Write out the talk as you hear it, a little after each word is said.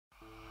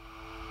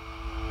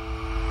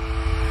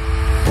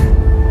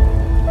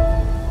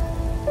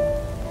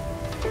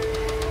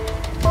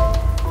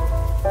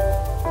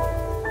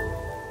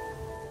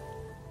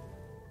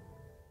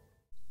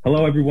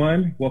Hello,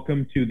 everyone.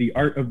 Welcome to The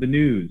Art of the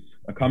News,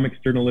 a comics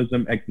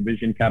journalism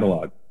exhibition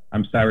catalog.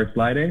 I'm Cyrus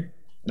Lyde, and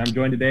I'm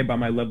joined today by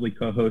my lovely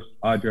co-host,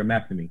 Audra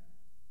Massamy.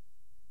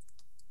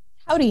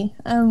 Howdy.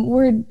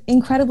 We're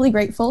incredibly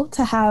grateful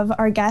to have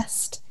our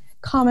guest,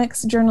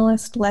 comics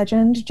journalist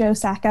legend, Joe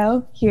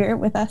Sacco, here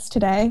with us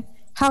today.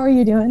 How are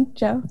you doing,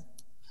 Joe?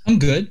 I'm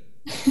good.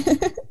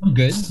 I'm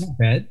good. Not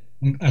bad.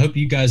 I hope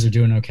you guys are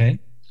doing okay.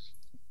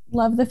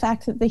 Love the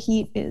fact that the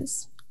heat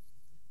is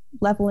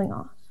leveling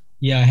off.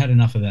 Yeah, I had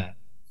enough of that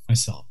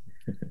myself.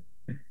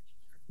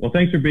 Well,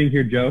 thanks for being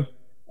here, Joe.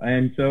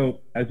 And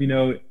so, as you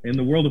know, in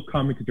the world of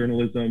comics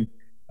journalism,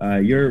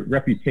 your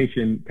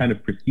reputation kind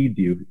of precedes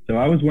you. So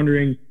I was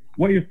wondering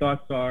what your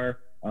thoughts are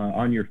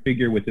on your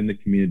figure within the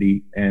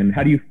community, and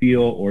how do you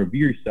feel or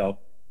view yourself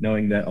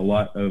knowing that a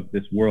lot of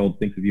this world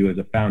thinks of you as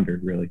a founder,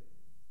 really?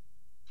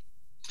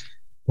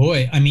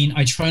 Boy, I mean,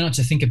 I try not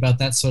to think about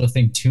that sort of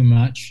thing too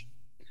much.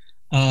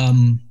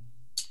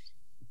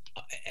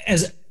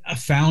 As a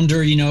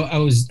founder, you know,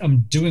 I'm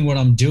doing what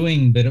I'm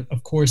doing, but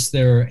of course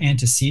there are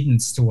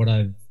antecedents to what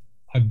I've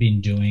been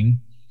doing.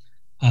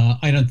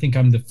 I don't think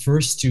I'm the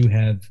first to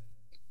have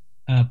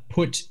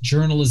put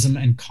journalism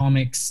and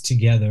comics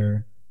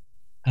together.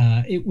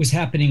 It was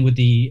happening with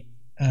the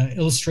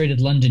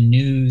Illustrated London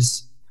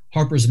News.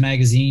 Harper's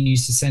magazine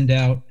used to send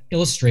out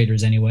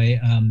illustrators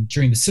anyway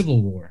during the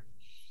Civil War.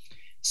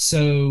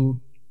 So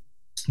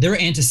there are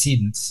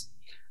antecedents.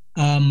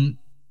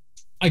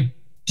 I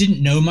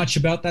didn't know much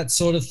about that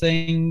sort of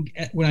thing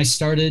when I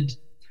started.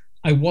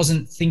 I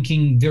wasn't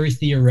thinking very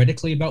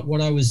theoretically about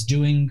what I was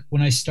doing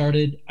when I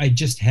started. I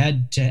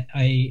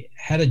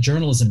had a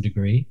journalism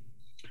degree.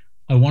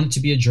 I wanted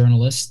to be a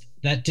journalist.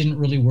 That didn't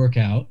really work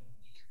out.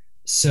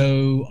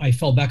 So I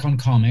fell back on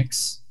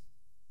comics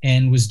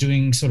and was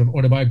doing sort of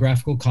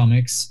autobiographical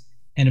comics.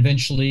 And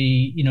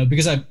eventually, you know,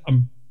 because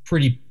I'm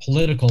pretty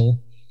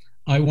political,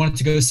 I wanted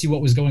to go see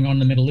what was going on in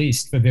the Middle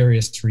East for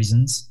various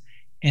reasons.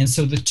 And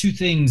so the two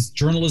things,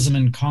 journalism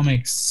and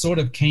comics, sort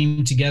of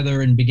came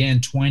together and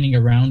began twining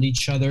around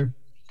each other.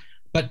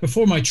 But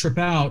before my trip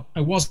out,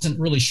 I wasn't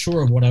really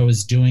sure of what I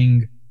was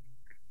doing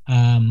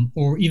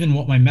or even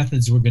what my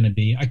methods were going to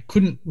be. I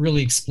couldn't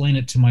really explain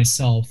it to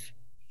myself.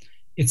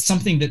 It's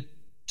something that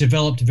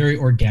developed very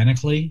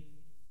organically.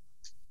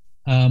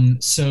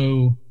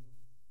 So,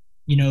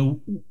 you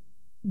know,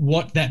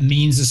 what that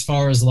means as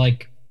far as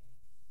like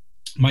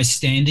my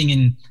standing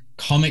in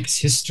comics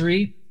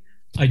history,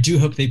 I do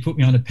hope they put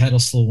me on a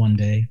pedestal one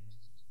day.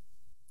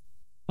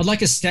 I'd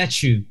like a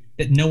statue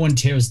that no one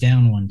tears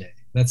down one day.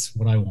 That's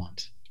what I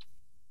want.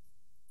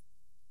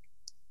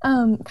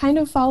 Kind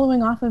of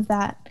following off of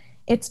that,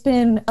 it's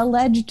been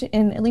alleged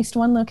in at least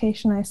one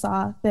location I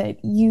saw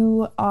that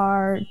you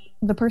are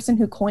the person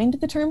who coined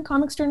the term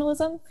comics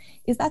journalism.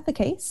 Is that the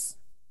case?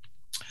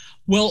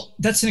 Well,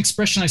 that's an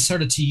expression I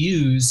started to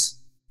use.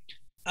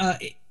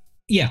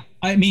 Yeah,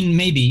 I mean,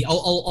 maybe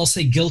I'll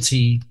say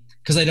guilty,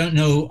 because I don't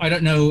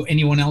know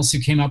anyone else who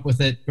came up with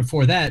it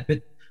before that,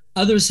 but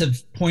others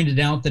have pointed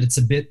out that it's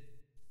a bit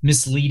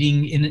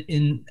misleading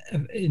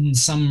in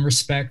some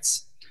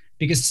respects,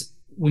 because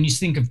when you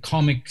think of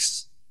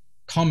comics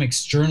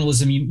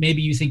journalism,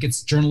 maybe you think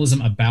it's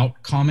journalism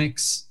about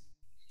comics.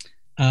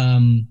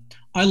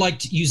 I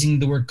liked using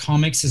the word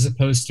comics as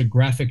opposed to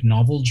graphic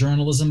novel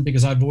journalism,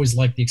 because I've always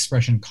liked the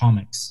expression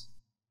comics.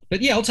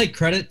 But yeah, I'll take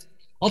credit.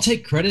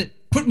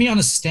 Put me on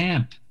a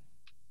stamp.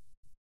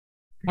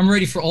 I'm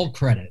ready for all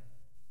credit.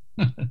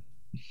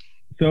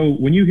 So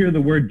when you hear the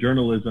word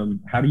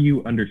journalism, how do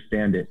you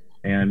understand it?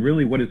 And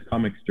really, what is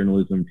comics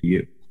journalism to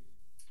you?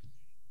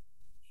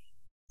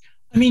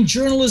 I mean,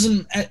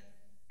 journalism at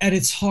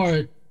its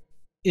heart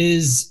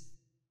is,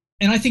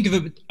 and I think of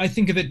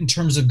it in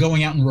terms of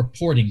going out and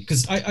reporting,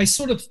 because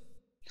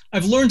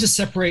I've learned to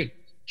separate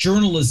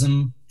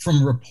journalism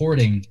from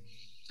reporting.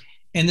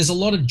 And there's a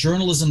lot of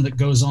journalism that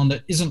goes on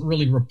that isn't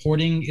really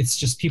reporting. It's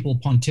just people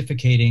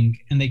pontificating,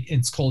 and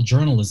it's called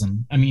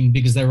journalism. I mean,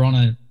 because they're on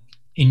a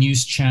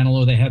news channel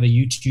or they have a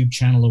YouTube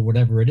channel or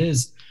whatever it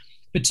is.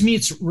 But to me,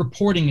 it's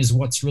reporting is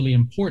what's really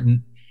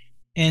important.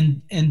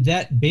 And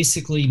that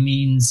basically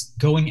means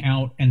going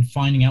out and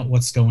finding out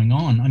what's going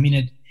on. I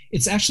mean,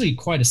 it's actually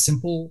quite a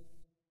simple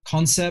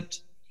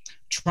concept,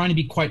 trying to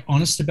be quite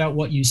honest about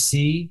what you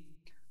see,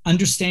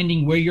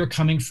 understanding where you're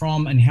coming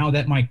from and how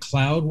that might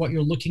cloud what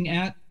you're looking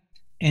at,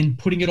 and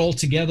putting it all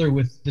together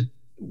with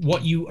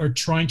what you are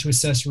trying to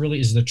assess really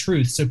is the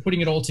truth. So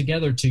putting it all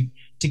together to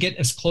get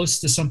as close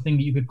to something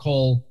that you could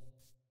call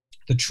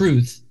the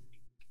truth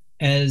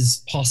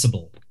as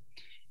possible.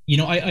 You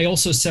know, I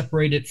also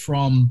separate it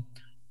from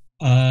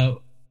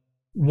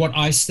what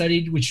I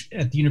studied, which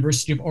at the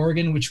University of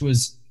Oregon, which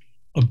was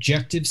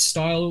objective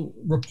style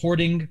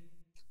reporting,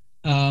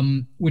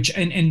 which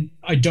and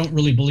I don't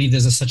really believe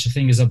there's such a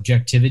thing as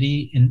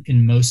objectivity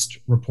in most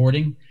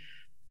reporting.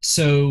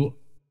 So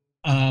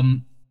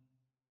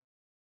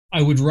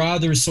I would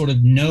rather sort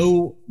of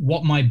know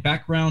what my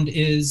background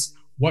is,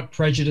 what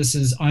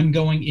prejudices I'm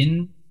going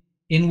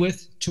in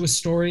with to a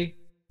story,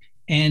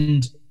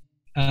 and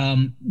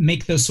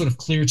make those sort of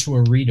clear to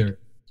a reader.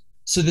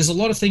 So there's a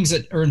lot of things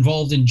that are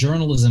involved in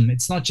journalism.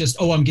 It's not just,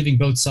 oh, I'm giving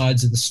both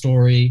sides of the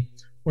story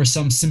or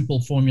some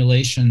simple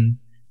formulation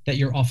that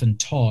you're often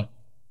taught.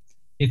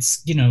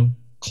 It's, you know,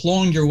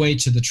 clawing your way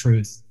to the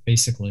truth,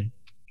 basically.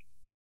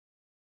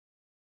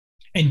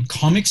 And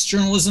comics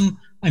journalism,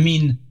 I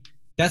mean,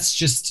 that's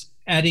just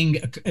adding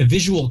a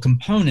visual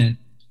component,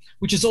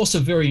 which is also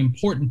very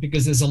important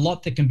because there's a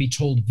lot that can be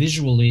told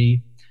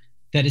visually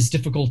that is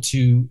difficult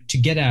to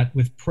get at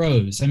with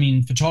prose. I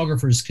mean,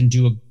 photographers can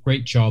do a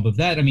great job of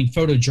that. I mean,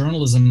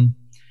 photojournalism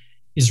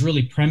is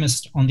really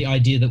premised on the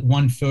idea that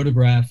one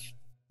photograph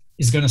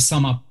is going to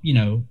sum up, you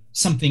know,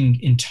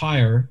 something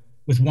entire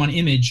with one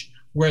image,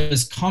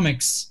 whereas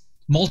comics,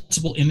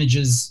 multiple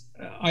images,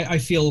 I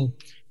feel,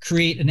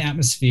 create an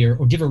atmosphere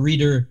or give a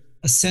reader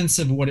a sense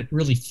of what it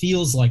really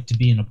feels like to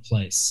be in a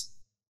place.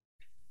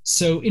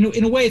 So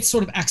in a way, it's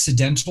sort of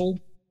accidental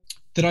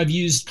that I've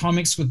used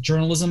comics with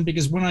journalism,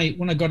 because when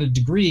I got a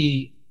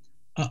degree,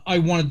 I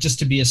wanted just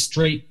to be a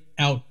straight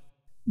out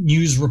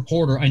news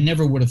reporter. I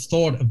never would have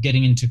thought of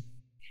getting into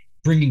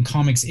bringing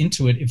comics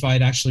into it if I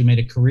had actually made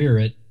a career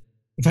at,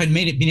 if I'd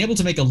been able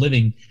to make a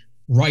living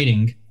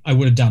writing, I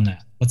would have done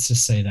that. Let's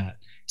just say that.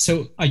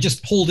 So I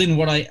just pulled in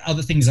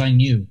other things I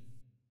knew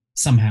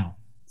somehow.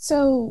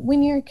 So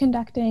when you're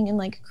conducting and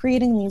like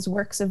creating these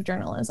works of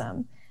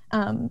journalism,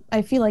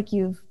 I feel like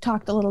you've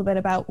talked a little bit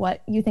about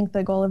what you think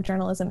the goal of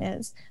journalism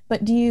is,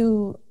 but do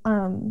you,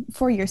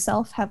 for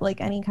yourself, have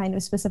like any kind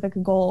of specific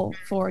goal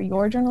for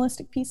your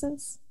journalistic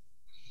pieces?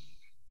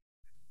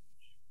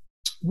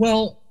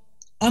 Well,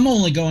 I'm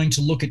only going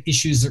to look at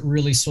issues that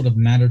really sort of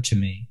matter to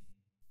me.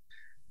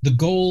 The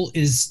goal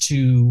is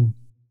to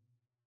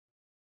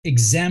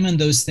examine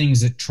those things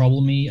that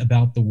trouble me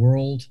about the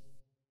world,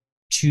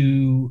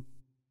 to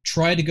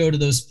try to go to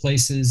those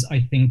places I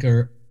think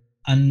are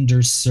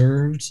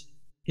underserved,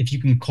 if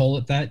you can call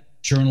it that,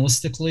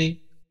 journalistically.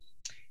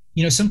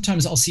 You know,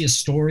 sometimes I'll see a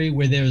story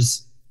where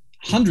there's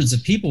hundreds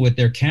of people with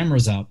their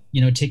cameras up,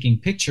 you know, taking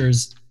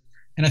pictures,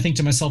 and I think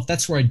to myself,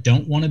 that's where I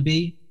don't want to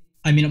be.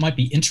 I mean, it might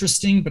be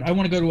interesting, but I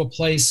want to go to a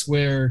place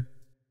where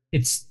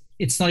it's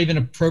not even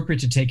appropriate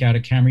to take out a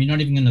camera. You're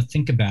not even going to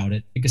think about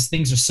it because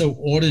things are so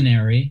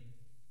ordinary.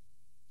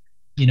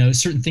 You know,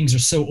 certain things are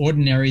so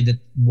ordinary that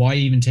why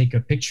even take a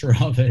picture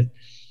of it?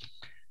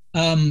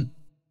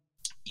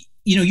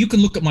 You know, you can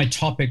look at my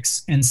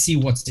topics and see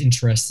what's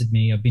interested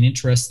me. I've been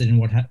interested in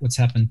what's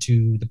happened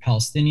to the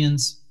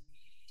Palestinians.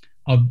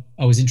 I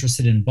was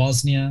interested in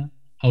Bosnia.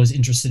 I was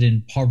interested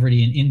in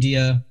poverty in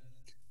India,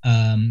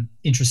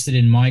 interested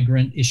in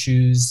migrant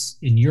issues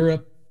in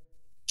Europe,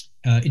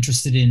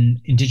 interested in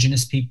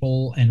indigenous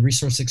people and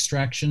resource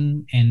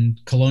extraction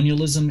and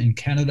colonialism in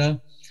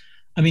Canada.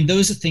 I mean,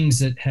 those are things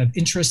that have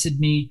interested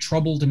me,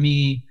 troubled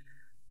me,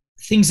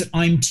 things that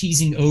I'm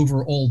teasing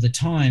over all the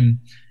time.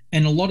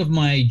 And a lot of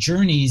my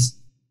journeys,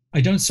 I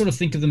don't sort of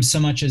think of them so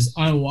much as,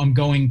 oh, I'm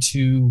going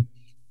to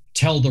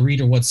tell the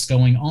reader what's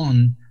going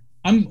on.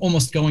 I'm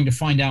almost going to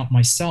find out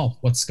myself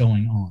what's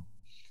going on.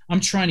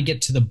 I'm trying to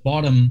get to the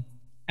bottom,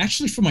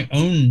 actually for my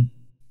own,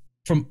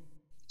 from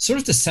sort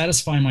of to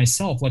satisfy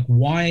myself, like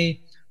why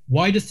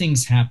do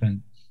things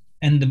happen?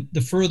 And the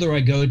further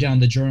I go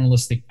down the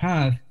journalistic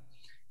path,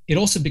 it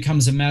also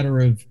becomes a matter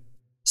of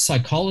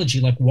psychology,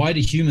 like why do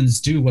humans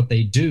do what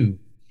they do?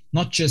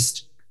 Not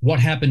just what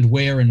happened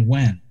where and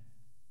when.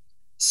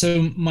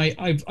 So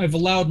I've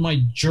allowed my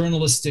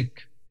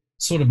journalistic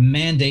sort of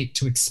mandate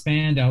to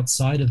expand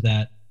outside of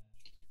that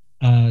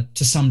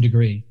to some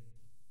degree.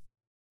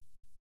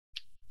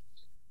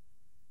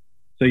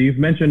 So you've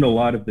mentioned a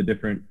lot of the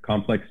different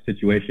complex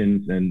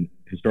situations and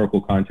historical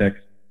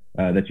context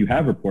that you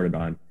have reported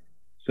on.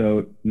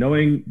 So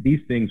knowing these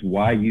things,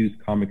 why use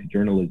comics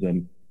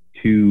journalism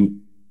to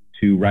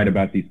write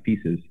about these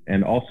pieces?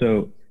 And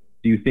also,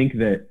 do you think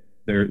that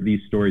these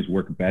stories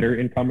work better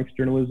in comics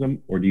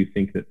journalism, or do you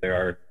think that there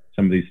are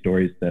some of these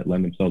stories that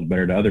lend themselves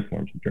better to other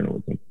forms of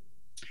journalism?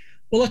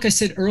 Well, like I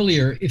said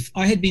earlier, if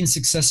I had been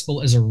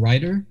successful as a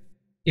writer,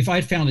 if I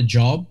had found a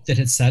job that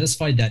had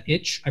satisfied that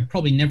itch, I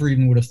probably never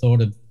even would have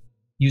thought of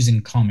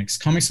using comics.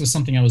 Comics was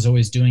something I was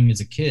always doing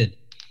as a kid.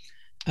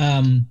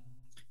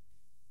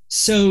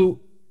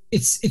 So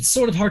it's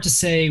sort of hard to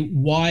say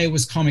why it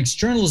was comics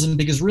journalism,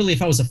 because really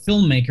if I was a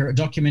filmmaker, a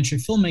documentary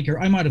filmmaker,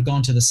 I might have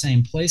gone to the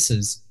same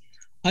places.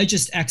 I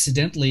just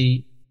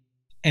accidentally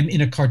am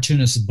in a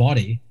cartoonist's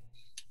body.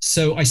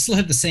 So I still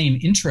have the same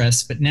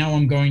interests, but now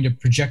I'm going to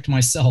project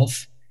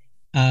myself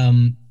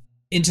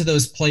into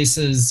those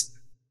places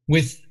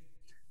with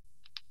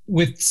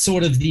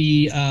sort of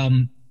the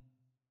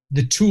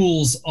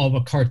tools of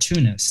a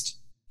cartoonist.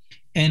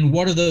 And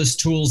what are those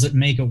tools that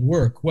make it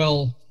work?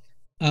 Well,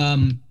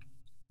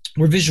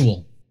 we're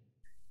visual.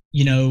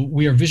 You know,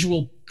 we are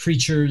visual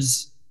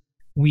creatures.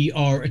 We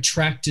are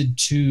attracted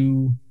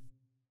to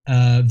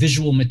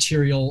visual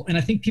material. And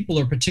I think people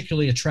are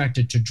particularly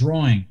attracted to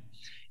drawing.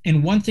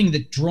 And one thing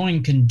that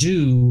drawing can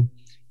do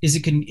is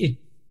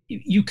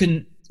you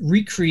can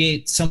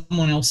recreate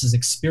someone else's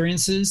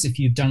experiences. If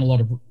you've done a lot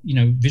of, you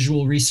know,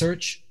 visual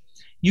research,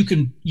 you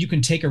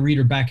can take a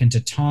reader back into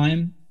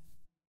time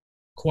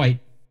quite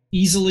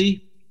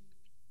easily,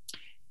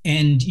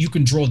 and you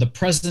can draw the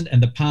present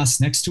and the past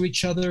next to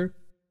each other.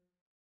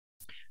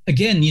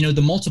 Again, you know,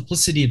 the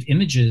multiplicity of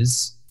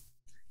images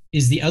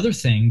is the other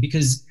thing,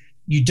 because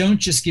you don't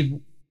just give,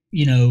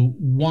 you know,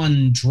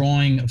 one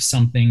drawing of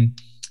something.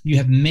 You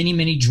have many,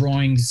 many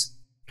drawings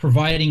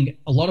providing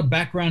a lot of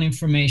background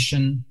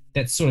information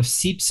that sort of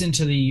seeps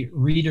into the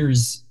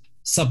reader's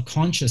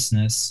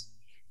subconsciousness,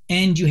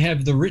 and you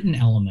have the written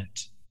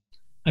element.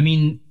 I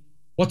mean,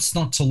 what's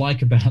not to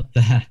like about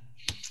that?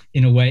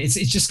 In a way, it's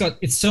just got,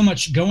 it's so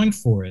much going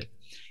for it.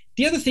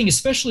 The other thing,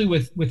 especially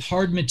with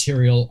hard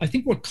material, I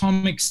think what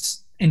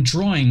comics and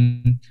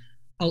drawing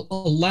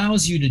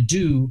allows you to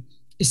do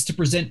is to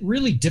present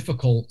really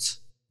difficult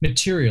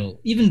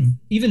material.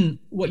 Even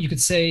what you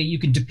could say, you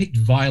can depict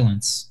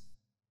violence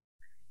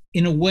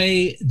in a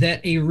way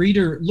that a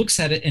reader looks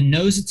at it and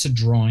knows it's a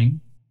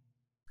drawing,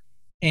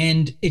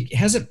 and it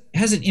has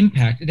an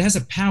impact, it has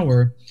a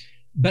power,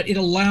 but it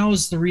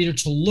allows the reader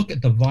to look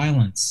at the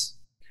violence.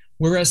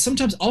 Whereas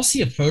sometimes I'll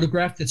see a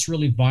photograph that's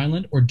really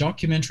violent, or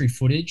documentary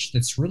footage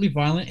that's really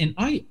violent, and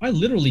I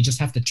literally just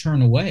have to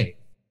turn away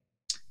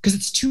because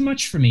it's too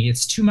much for me.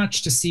 It's too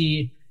much to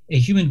see a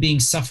human being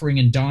suffering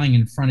and dying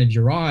in front of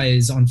your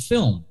eyes on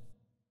film.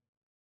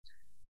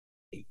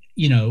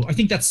 You know, I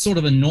think that's sort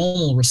of a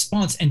normal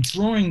response, and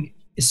drawing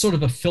is sort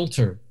of a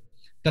filter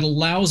that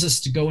allows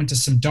us to go into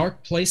some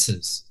dark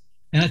places,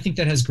 and I think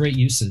that has great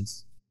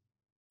uses.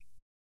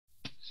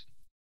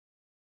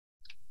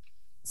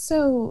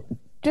 So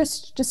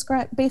just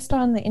describe, based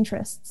on the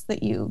interests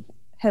that you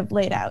have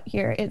laid out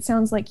here, it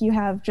sounds like you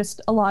have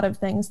just a lot of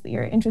things that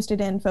you're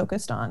interested in,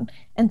 focused on,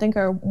 and think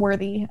are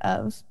worthy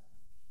of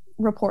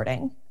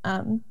reporting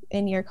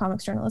in your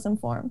comics journalism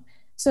form.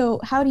 So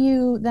how do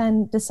you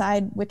then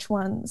decide which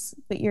ones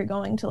that you're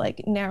going to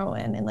like narrow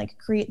in and like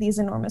create these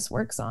enormous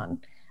works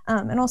on?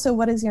 And also,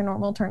 what is your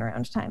normal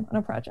turnaround time on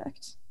a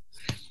project?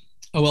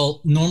 Oh,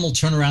 well, normal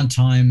turnaround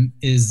time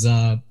is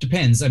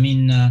depends. I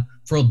mean,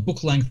 for a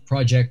book length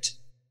project,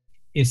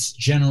 it's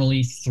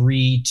generally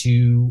 3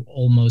 to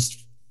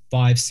almost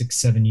 5, 6,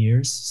 7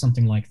 years,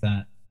 something like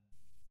that.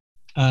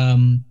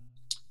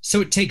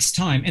 So it takes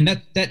time, and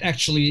that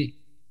actually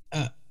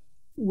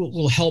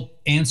will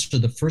help answer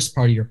the first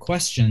part of your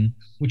question,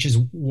 which is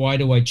why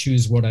do I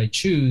choose what I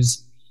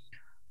choose?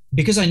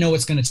 Because I know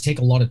it's going to take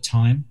a lot of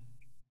time.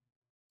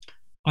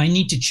 I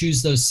need to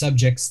choose those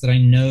subjects that I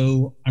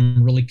know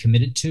I'm really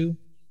committed to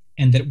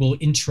and that will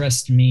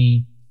interest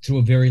me through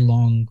a very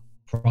long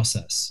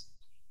process.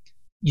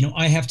 You know,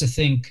 I have to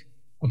think,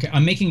 okay,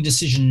 I'm making a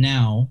decision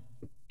now,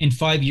 and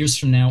 5 years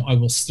from now, I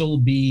will still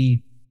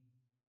be,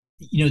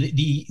 you know,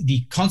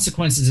 the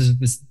consequences of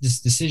this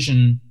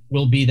decision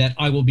will be that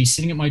I will be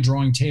sitting at my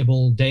drawing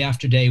table day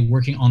after day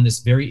working on this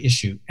very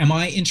issue. Am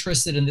I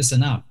interested in this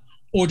enough?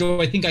 Or do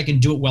I think I can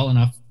do it well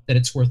enough that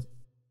it's worth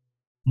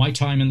my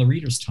time and the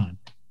reader's time?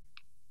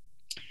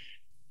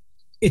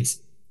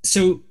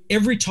 So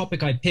every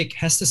topic I pick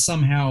has to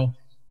somehow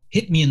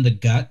hit me in the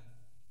gut,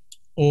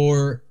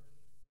 or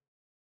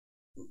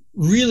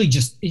really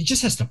it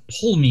just has to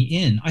pull me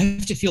in. I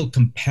have to feel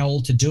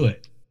compelled to do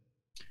it.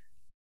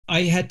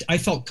 I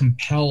felt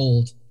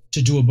compelled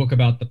to do a book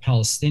about the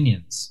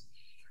Palestinians.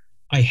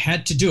 I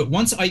had to do it.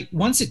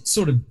 Once it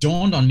sort of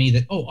dawned on me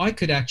that, oh, I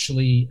could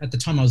actually, at the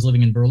time I was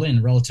living in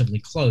Berlin, relatively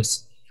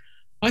close,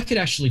 I could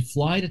actually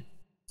fly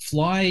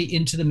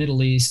into the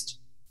Middle East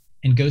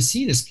and go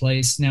see this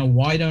place. Now,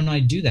 why don't I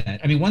do that?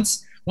 I mean,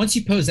 once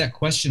you pose that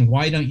question,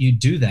 why don't you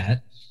do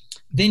that?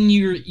 Then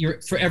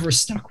you're forever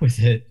stuck with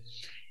it.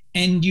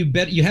 And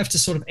you have to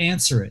sort of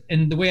answer it.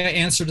 And the way I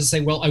answer it is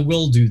say, well, I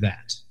will do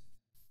that.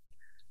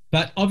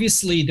 But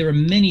obviously there are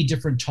many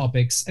different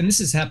topics, and this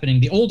is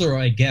happening. The older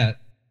I get,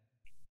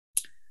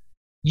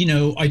 you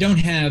know,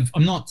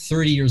 I'm not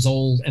 30 years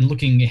old and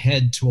looking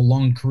ahead to a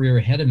long career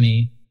ahead of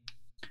me.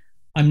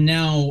 I'm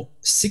now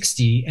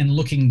 60 and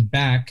looking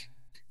back.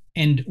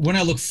 And when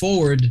I look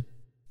forward,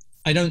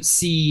 I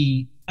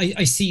see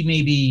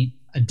maybe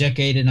a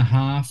decade and a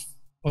half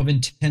of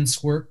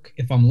intense work.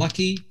 If I'm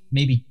lucky,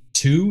 maybe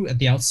 2 at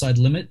the outside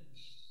limit.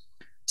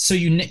 So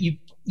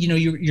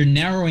you're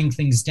narrowing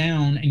things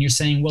down, and you're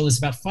saying, well, there's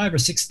about 5 or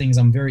 6 things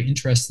I'm very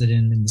interested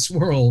in this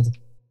world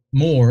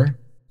more,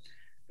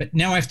 but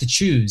now I have to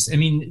choose. I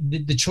mean,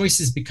 the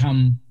choices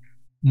become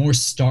more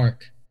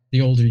stark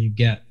the older you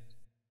get.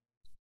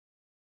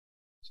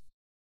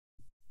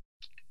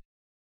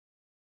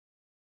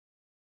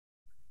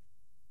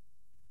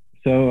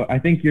 So I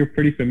think you're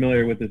pretty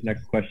familiar with this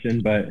next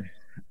question, but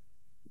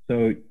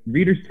so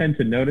readers tend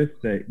to notice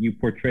that you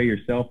portray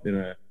yourself in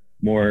a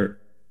more,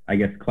 I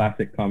guess,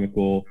 classic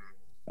comical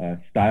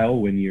style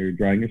when you're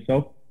drawing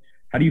yourself.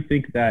 How do you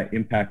think that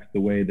impacts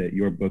the way that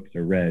your books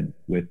are read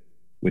with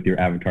your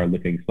avatar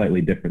looking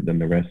slightly different than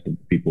the rest of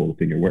the people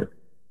within your work?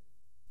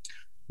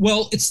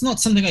 Well, it's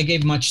not something I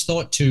gave much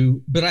thought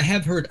to, but I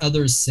have heard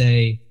others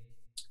say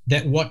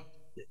that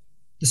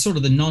the sort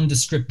of the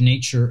nondescript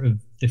nature of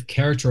the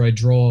character I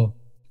draw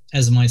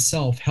as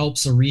myself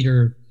helps a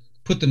reader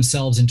put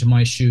themselves into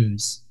my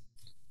shoes.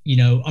 You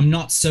know, I'm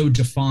not so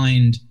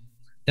defined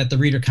that the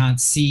reader can't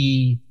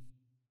see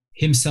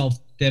himself,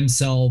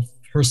 themselves,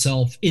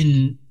 herself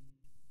in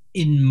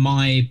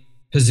my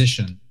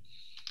position.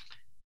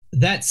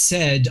 That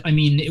said, I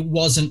mean, it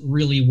wasn't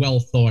really well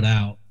thought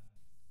out,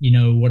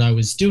 what I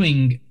was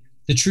doing.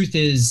 The truth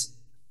is,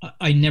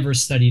 I never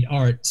studied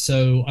art,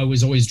 so I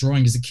was always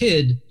drawing as a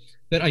kid,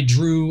 but I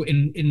drew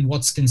in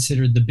what's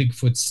considered the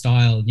Bigfoot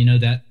style,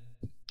 that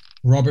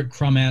Robert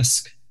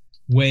Crumb-esque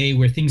way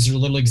where things are a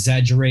little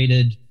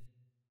exaggerated,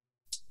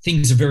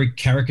 things are very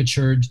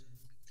caricatured.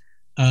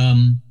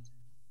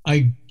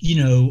 I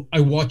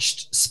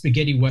watched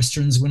spaghetti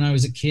westerns when I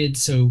was a kid,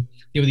 so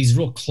there were these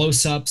real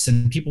close-ups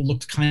and people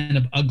looked kind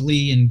of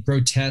ugly and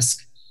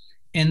grotesque.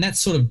 And that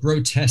sort of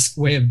grotesque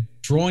way of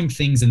drawing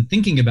things and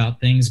thinking about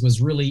things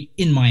was really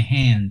in my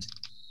hand.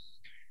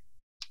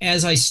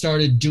 As I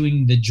started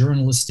doing the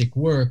journalistic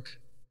work,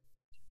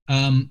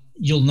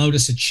 you'll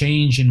notice a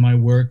change in my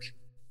work.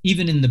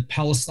 Even in the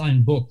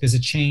Palestine book, there's a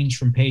change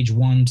from page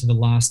 1 to the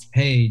last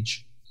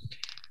page.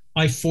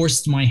 I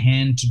forced my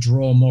hand to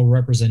draw more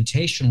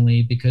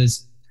representationally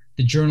because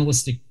the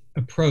journalistic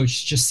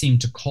approach just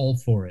seemed to call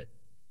for it.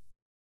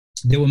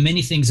 There were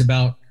many things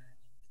about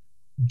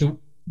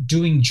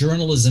doing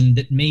journalism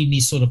that made me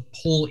sort of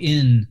pull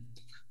in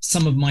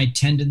some of my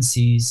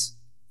tendencies.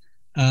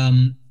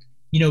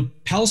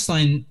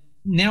 Palestine,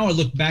 now I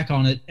look back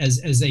on it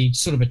as a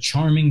sort of a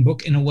charming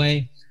book in a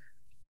way.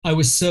 I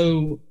was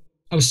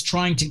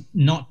trying to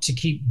not to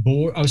keep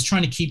bored. I was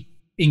trying to keep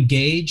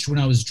engaged when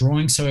I was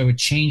drawing, so I would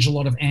change a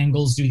lot of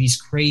angles, do these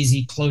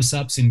crazy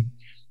close-ups and,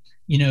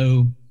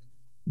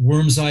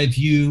 worm's eye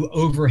view,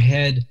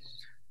 overhead.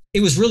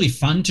 It was really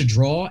fun to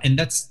draw, and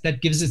that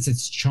gives it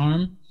its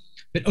charm.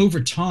 But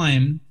over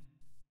time,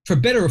 for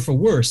better or for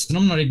worse, and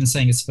I'm not even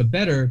saying it's for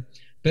better,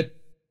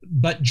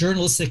 but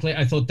journalistically,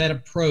 I thought that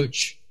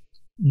approach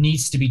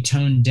needs to be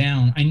toned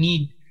down. I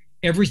need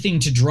everything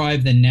to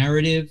drive the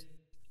narrative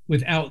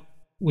without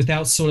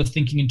sort of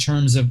thinking in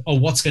terms of,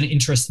 what's going to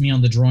interest me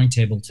on the drawing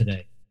table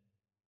today?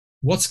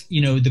 What's,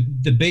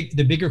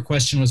 the bigger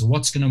question was,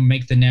 what's going to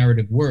make the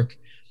narrative work,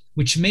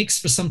 which makes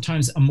for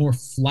sometimes a more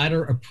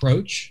flatter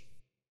approach,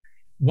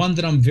 one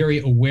that I'm very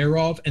aware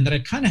of and that I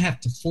kind of have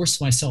to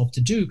force myself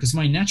to do because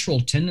my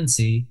natural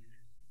tendency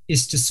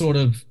is to sort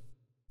of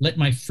let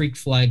my freak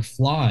flag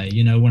fly,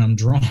 when I'm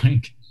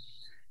drawing.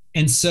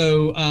 And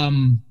so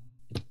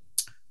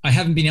I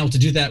haven't been able to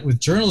do that with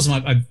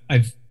journalism.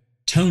 I've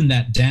toned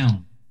that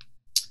down,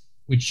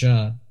 which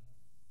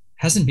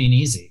hasn't been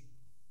easy.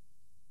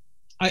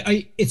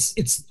 I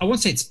won't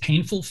say it's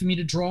painful for me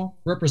to draw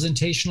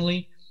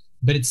representationally,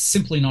 but it's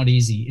simply not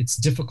easy. It's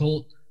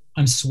difficult.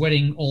 I'm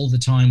sweating all the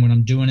time when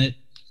I'm doing it.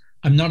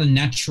 I'm not a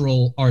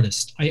natural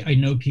artist. I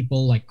know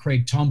people like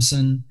Craig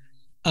Thompson,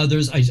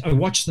 others. I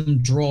watch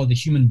them draw the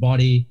human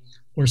body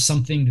or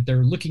something that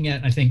they're looking at.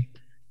 And I think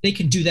they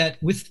can do that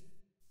with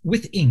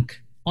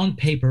ink on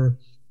paper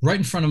right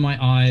in front of my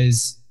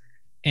eyes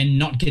and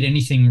not get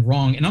anything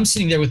wrong. And I'm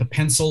sitting there with a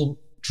pencil,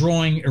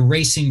 drawing,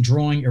 erasing,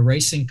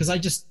 because I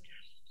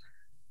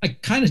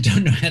kind of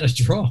don't know how to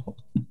draw.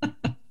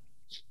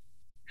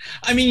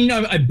 I mean,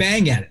 I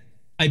bang at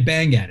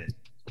it.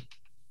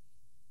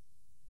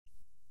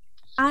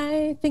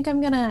 I think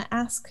I'm going to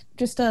ask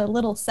just a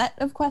little set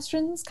of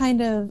questions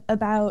kind of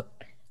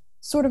about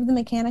sort of the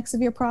mechanics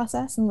of your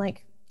process and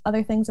like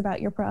other things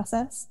about your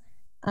process.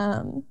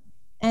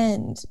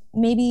 And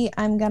maybe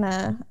I'm going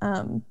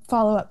to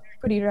follow up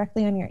pretty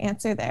directly on your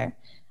answer there,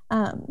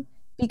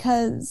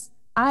 because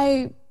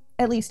I,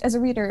 at least as a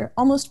reader,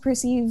 almost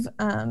perceive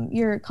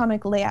your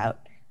comic layout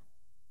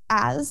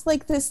as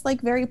like this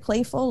like very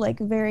playful, like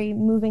very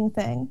moving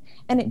thing,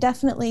 and it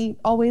definitely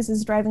always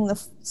is driving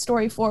the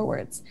story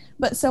forwards.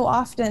 But so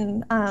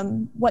often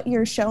what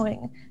you're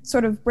showing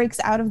sort of breaks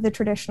out of the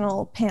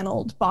traditional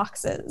paneled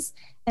boxes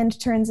and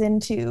turns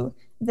into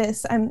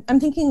this. I'm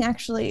thinking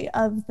actually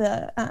of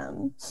the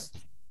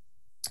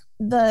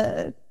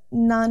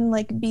nun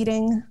like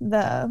beating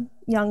the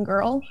young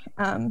girl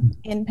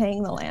in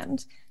Paying the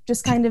Land.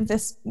 Just kind of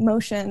this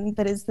motion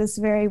that is this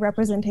very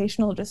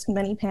representational, just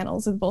many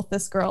panels of both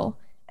this girl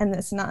and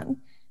this nun,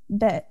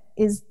 that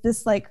is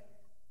this like,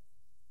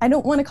 I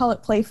don't want to call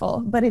it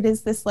playful, but it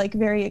is this like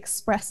very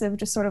expressive,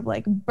 just sort of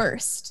like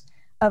burst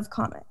of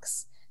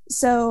comics.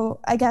 So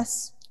I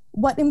guess,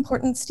 what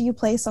importance do you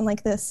place on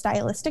like the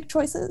stylistic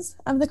choices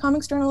of the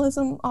comics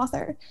journalism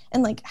author?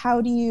 And like,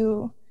 how do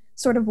you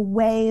sort of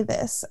weigh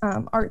this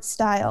art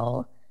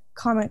style,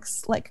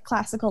 comics like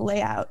classical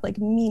layout, like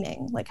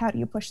meaning, like how do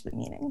you push the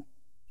meaning?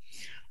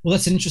 Well,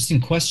 that's an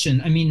interesting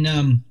question. I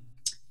mean,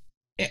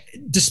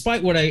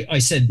 despite what I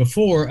said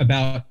before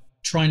about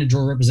trying to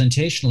draw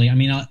representationally, I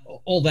mean,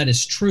 all that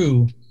is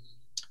true,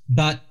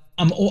 but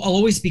I'll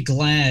always be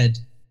glad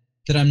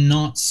that I'm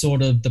not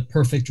sort of the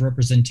perfect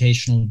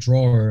representational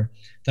drawer,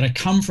 that I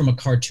come from a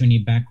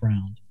cartoony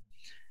background,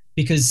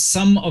 because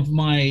some of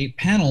my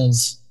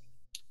panels,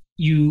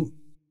 you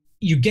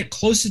get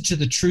closer to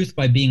the truth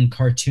by being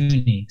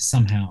cartoony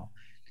somehow.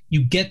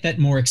 You get that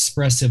more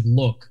expressive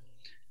look.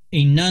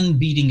 A nun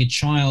beating a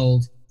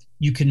child,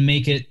 you can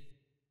make it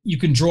you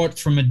can draw it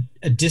from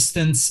a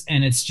distance,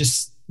 and it's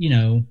just, you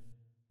know,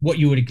 what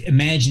you would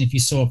imagine if you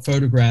saw a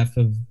photograph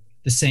of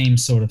the same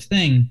sort of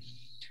thing.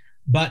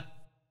 But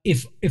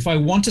if I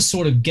want to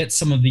sort of get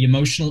some of the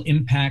emotional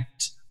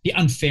impact, the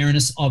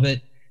unfairness of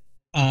it,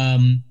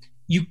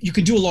 you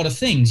can do a lot of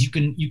things. You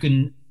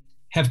can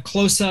have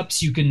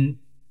close-ups. You can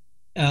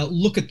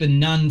look at the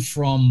nun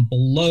from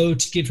below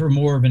to give her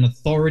more of an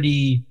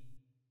authority,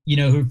 you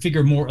know, her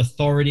figure more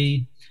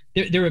authority.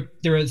 There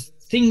are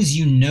things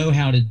you know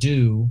how to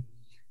do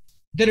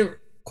that are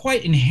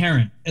quite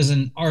inherent as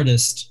an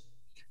artist.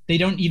 They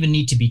don't even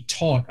need to be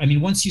taught. I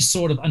mean, once you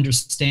sort of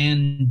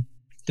understand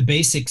the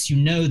basics, you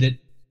know that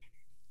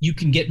you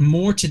can get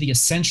more to the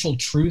essential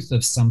truth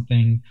of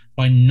something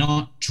by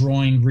not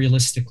drawing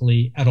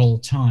realistically at all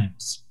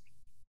times.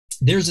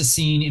 There's a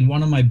scene in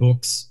one of my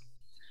books,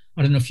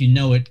 I don't know if you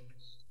know it,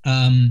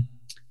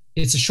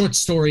 it's a short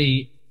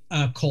story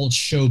called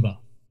Shoba.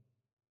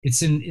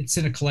 It's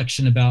in a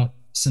collection about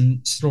some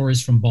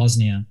stories from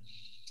Bosnia.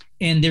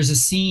 And there's a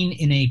scene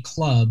in a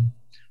club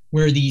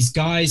where these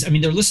guys, I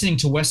mean, they're listening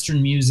to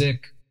Western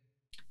music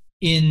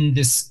in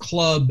this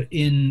club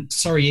in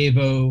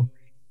Sarajevo,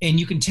 and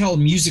you can tell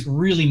music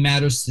really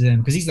matters to them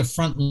because these are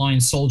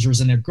frontline soldiers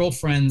and their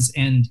girlfriends,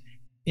 and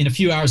in a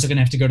few hours they're going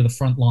to have to go to the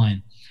front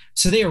line.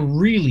 So they are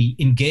really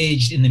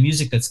engaged in the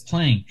music that's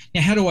playing.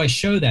 Now, how do I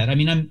show that? I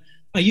mean,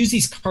 I use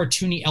these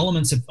cartoony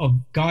elements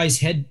of guys'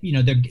 head, you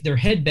know, they're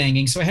head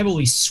banging. So I have all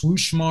these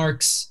swoosh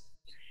marks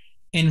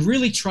and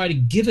really try to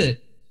give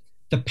it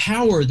the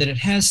power that it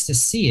has to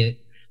see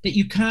it, that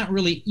you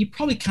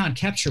probably can't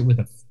capture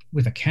it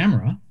with a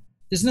camera.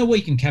 There's no way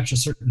you can capture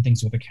certain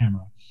things with a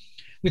camera.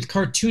 With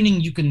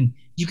cartooning,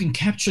 you can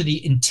capture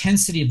the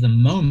intensity of the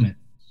moment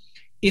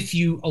if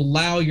you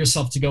allow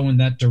yourself to go in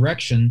that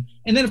direction.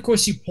 And then, of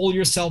course, you pull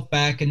yourself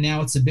back, and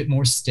now it's a bit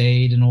more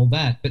staid and all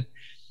that. But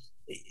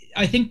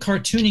I think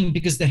cartooning,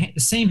 because the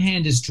same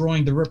hand is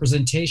drawing the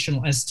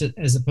representational as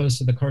opposed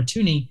to the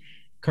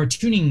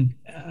cartooning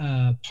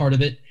part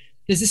of it,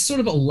 there's this sort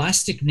of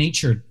elastic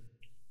nature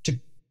to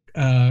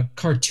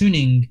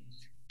cartooning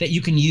that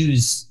you can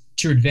use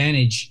to your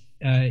advantage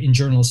in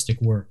journalistic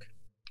work.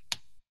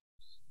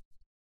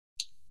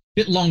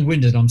 Bit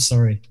long-winded, I'm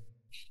sorry.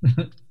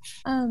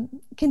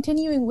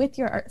 Continuing with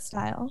your art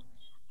style,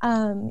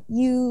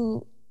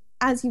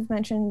 as you've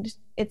mentioned,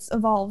 it's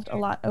evolved a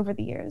lot over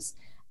the years,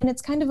 and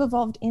it's kind of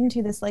evolved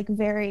into this like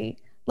very,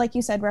 like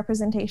you said,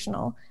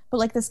 representational, but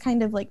like this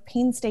kind of like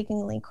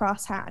painstakingly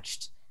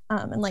cross-hatched,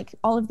 and like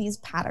all of these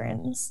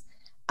patterns,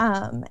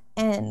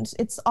 and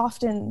it's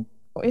often,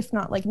 if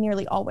not like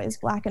nearly always,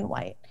 black and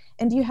white.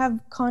 And do you have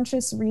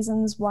conscious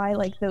reasons why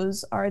like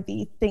those are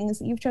the things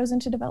that you've chosen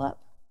to develop?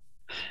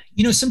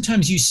 You know,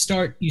 sometimes you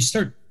start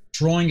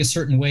drawing a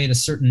certain way at a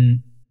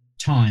certain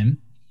time,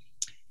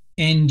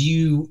 and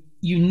you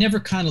never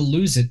kind of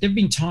lose it. There've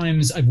been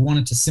times I've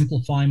wanted to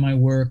simplify my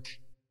work,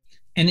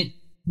 and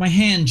my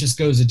hand just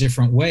goes a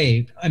different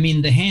way. I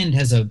mean, the hand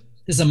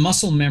there's a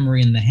muscle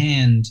memory in the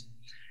hand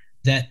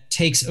that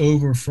takes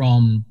over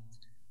from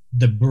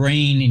the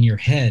brain in your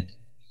head.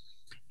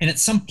 And at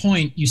some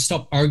point you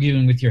stop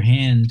arguing with your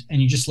hand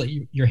and you just let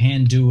your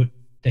hand do what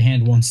the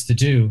hand wants to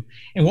do.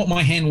 And what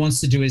my hand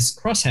wants to do is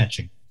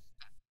cross-hatching.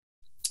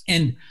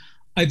 And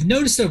I've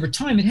noticed over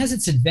time it has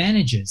its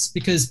advantages,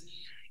 because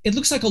it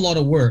looks like a lot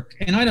of work,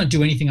 and I don't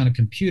do anything on a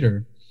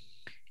computer.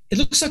 It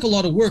looks like a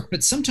lot of work,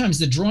 but sometimes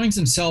the drawings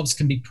themselves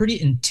can be pretty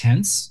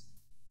intense.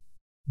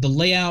 The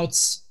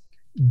layouts,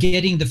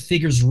 getting the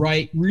figures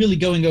right, really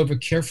going over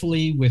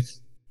carefully with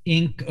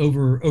ink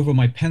over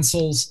my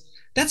pencils,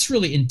 that's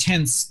really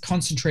intense,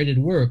 concentrated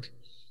work.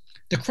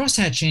 The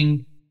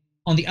cross-hatching,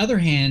 on the other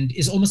hand,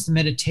 is almost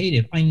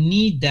meditative. I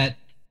need that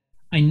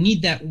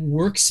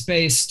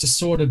workspace to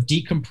sort of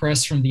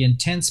decompress from the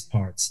intense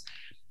parts.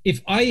 If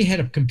I had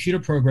a computer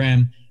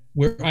program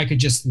where I could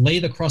just lay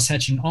the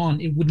cross-hatching on,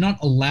 it would not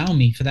allow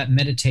me for that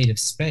meditative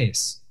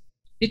space.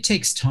 It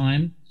takes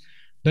time,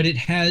 but it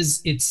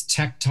has its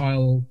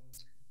tactile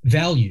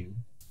value.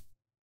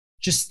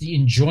 Just the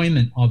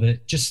enjoyment of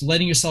it, just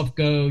letting yourself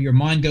go, your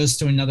mind goes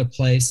to another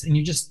place, and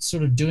you're just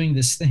sort of doing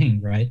this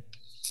thing, right?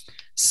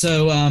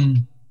 So,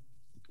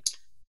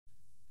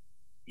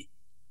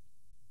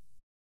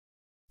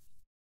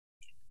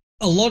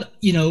 a lot,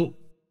 you know,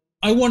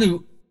 I want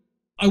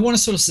to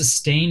sort of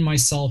sustain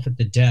myself at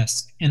the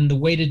desk. And the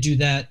way to do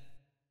that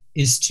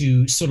is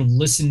to sort of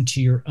listen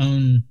to your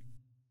own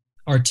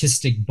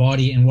artistic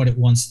body and what it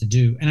wants to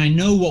do. And I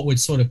know what would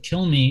sort of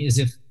kill me is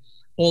if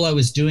all I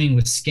was doing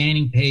was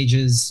scanning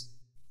pages,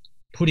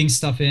 putting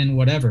stuff in,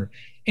 whatever.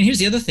 And here's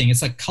the other thing,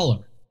 it's like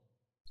color.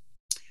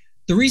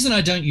 The reason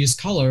I don't use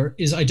color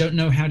is I don't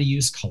know how to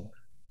use color.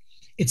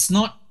 It's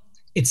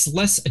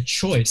less a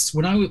choice.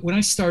 When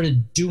I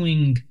started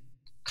doing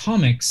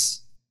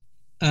comics,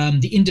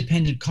 the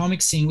independent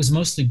comic scene was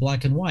mostly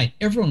black and white.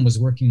 Everyone was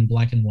working in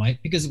black and white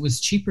because it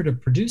was cheaper to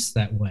produce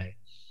that way.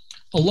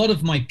 A lot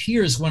of my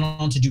peers went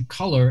on to do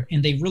color,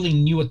 and they really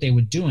knew what they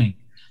were doing.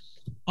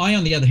 I,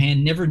 on the other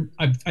hand,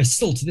 I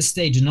still to this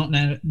day do not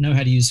know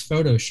how to use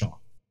Photoshop.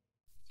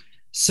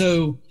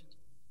 So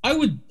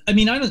I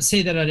mean, I don't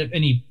say that out of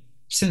any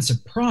sense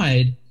of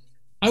pride.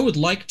 I would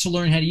like to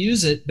learn how to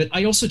use it, but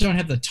I also don't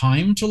have the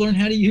time to learn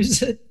how to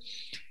use it.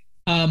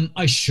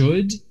 I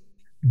should,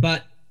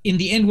 but in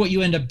the end, what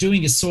you end up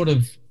doing is sort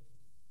of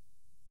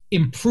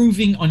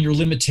improving on your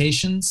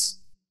limitations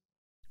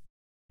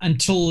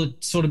until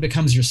it sort of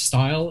becomes your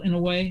style in a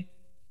way.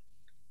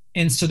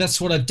 And so that's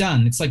what I've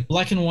done. It's like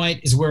black and white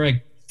is where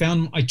I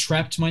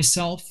trapped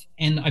myself,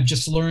 and I've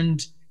just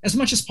learned as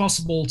much as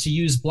possible to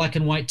use black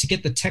and white to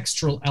get the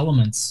textural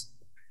elements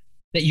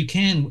that you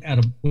can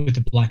with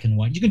the black and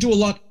white. You can do a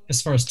lot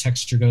as far as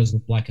texture goes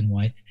with black and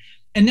white.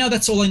 And now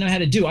that's all I know how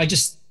to do.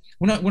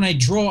 When I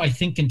draw, I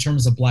think in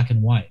terms of black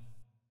and white.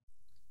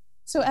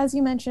 So as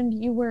you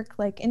mentioned, you work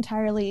like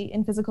entirely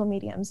in physical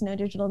mediums, no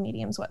digital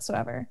mediums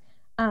whatsoever.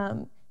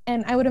 And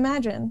I would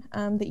imagine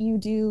that you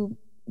do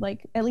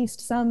like at least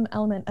some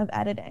element of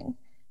editing.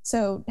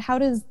 So how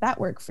does that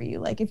work for you?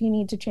 Like if you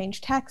need to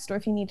change text, or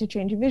if you need to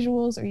change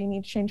visuals, or you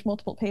need to change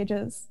multiple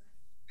pages?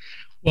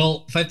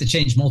 Well, if I have to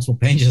change multiple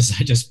pages,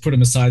 I just put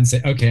them aside and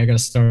say, okay, I got to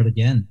start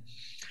again.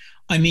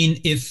 I mean,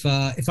 if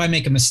I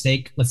make a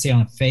mistake, let's say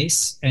on a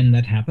face, and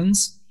that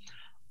happens,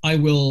 I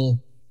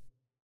will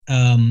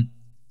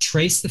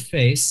trace the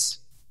face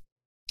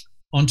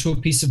onto a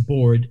piece of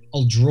board.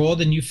 I'll draw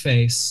the new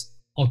face.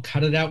 I'll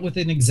cut it out with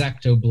an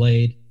X-Acto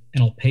blade,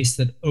 and I'll paste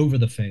it over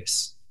the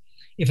face.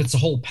 If it's a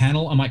whole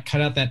panel, I might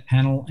cut out that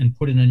panel and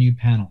put in a new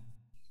panel.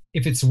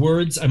 If it's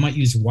words, I might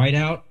use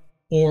whiteout,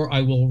 or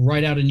I will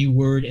write out a new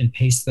word and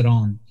paste that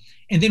on.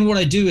 And then what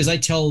I do is I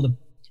tell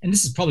and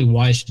this is probably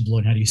why I should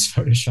learn how to use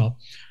Photoshop.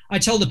 I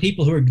tell the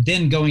people who are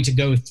then going to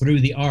go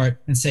through the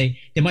art and say,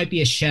 there might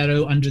be a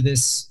shadow under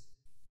this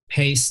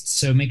paste,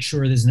 so make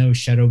sure there's no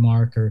shadow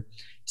mark or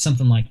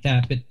something like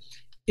that. But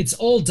it's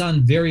all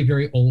done very,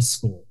 very old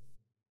school.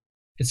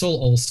 It's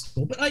all old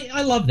school, but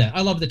I love that.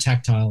 I love the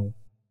tactile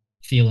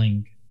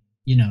feeling,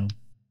 you know.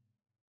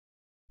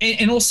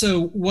 And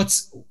also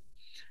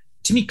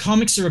to me,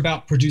 comics are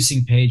about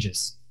producing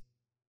pages.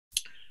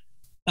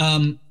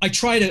 I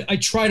try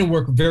to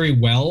work very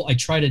well. I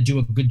try to do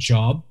a good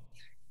job,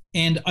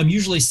 and I'm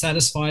usually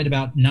satisfied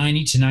about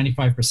 90 to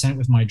 95%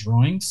 with my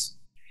drawings.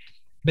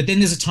 But then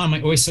there's a time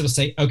I always sort of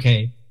say,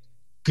 okay,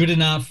 good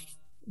enough,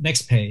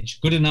 next page,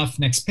 good enough,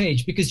 next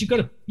page, because you've got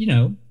to, you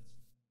know,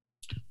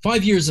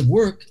 5 years of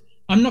work,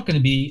 I'm not going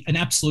to be an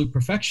absolute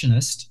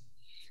perfectionist.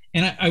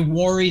 And I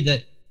worry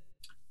that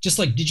just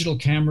like digital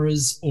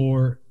cameras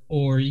or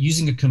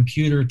using a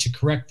computer to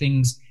correct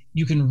things,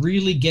 you can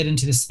really get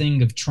into this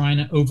thing of trying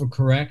to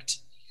overcorrect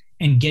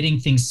and getting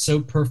things so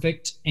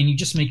perfect, and you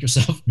just make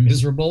yourself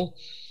miserable.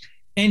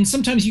 And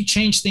sometimes you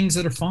change things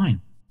that are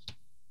fine.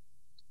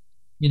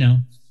 You know,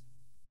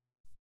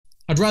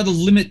 I'd rather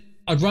limit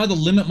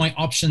my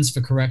options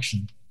for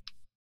correction.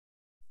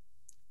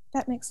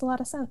 That makes a lot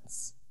of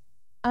sense.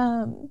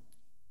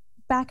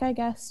 Back, I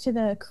guess, to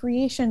the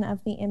creation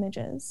of the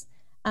images.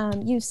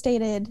 You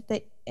stated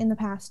that in the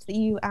past that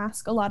you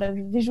ask a lot of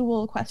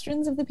visual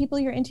questions of the people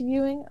you're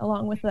interviewing,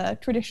 along with the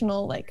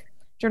traditional like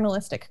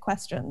journalistic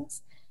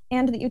questions,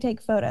 and that you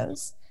take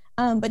photos.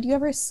 But do you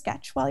ever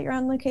sketch while you're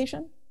on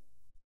location?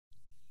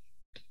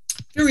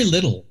 Very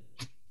little.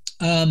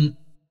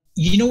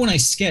 You know, when I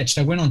sketched,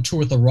 I went on tour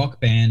with a rock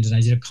band, and I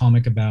did a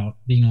comic about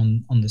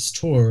being on this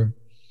tour,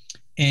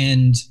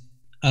 and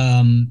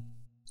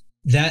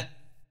that,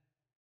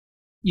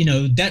 you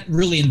know, that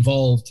really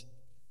involved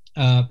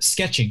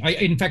sketching.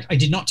 In fact, I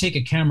did not take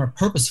a camera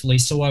purposefully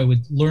so I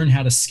would learn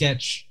how to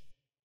sketch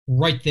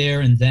right there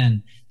and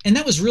then. And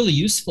that was really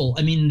useful.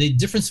 I mean, the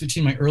difference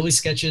between my early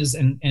sketches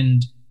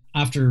and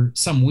after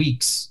some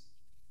weeks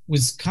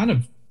was kind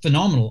of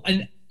phenomenal.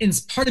 And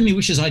part of me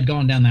wishes I'd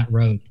gone down that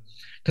road,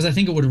 because I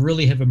think it would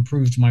really have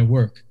improved my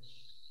work.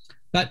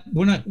 But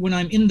when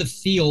I'm in the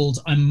field,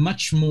 I'm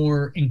much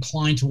more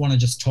inclined to want to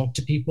just talk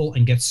to people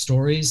and get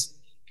stories.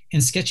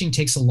 And sketching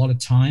takes a lot of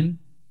time.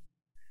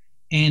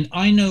 And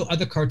I know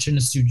other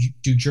cartoonists who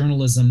do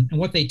journalism, and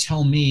what they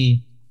tell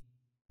me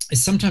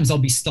is sometimes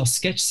they'll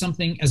sketch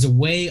something as a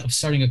way of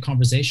starting a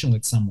conversation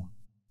with someone.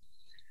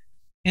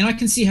 And I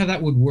can see how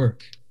that would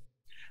work.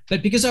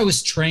 But because I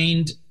was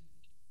trained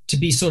to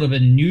be sort of a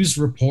news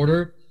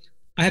reporter,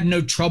 I have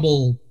no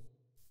trouble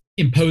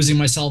imposing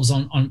myself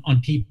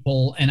on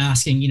people and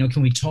asking, you know,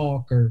 can we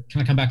talk, or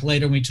can I come back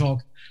later when we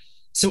talk?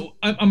 So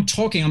I'm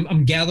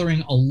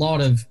gathering a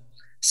lot of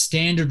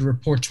standard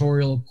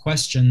reportorial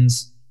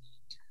questions.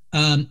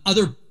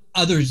 Other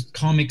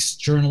comics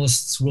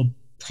journalists will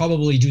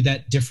probably do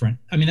that different.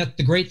 I mean,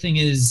 the great thing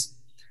is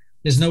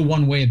there's no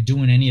one way of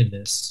doing any of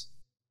this.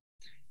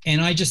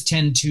 And I just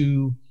tend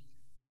to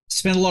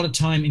spend a lot of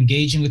time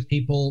engaging with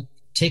people,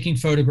 taking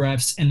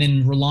photographs, and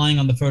then relying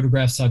on the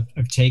photographs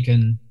I've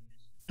taken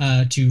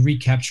to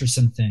recapture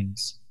some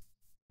things.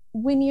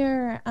 When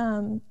you're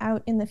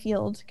out in the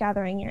field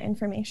gathering your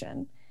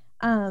information,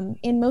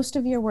 in most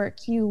of your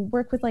work, you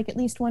work with like at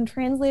least one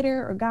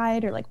translator or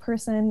guide or like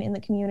person in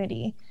the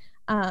community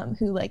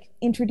who like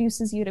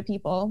introduces you to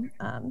people.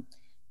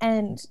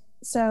 And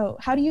so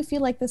how do you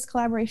feel like this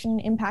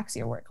collaboration impacts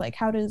your work? Like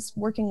how does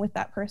working with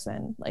that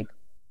person like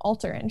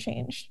alter and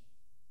change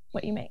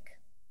what you make?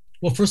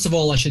 Well, first of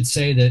all, I should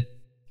say that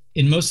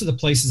in most of the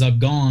places I've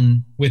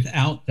gone,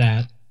 without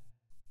that,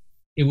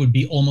 it would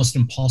be almost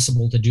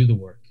impossible to do the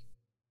work.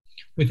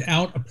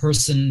 Without a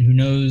person who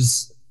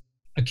knows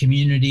a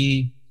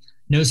community,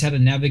 knows how to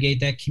navigate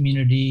that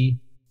community,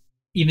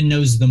 even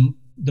knows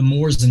the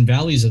mores and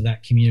values of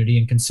that community,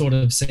 and can sort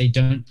of say,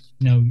 don't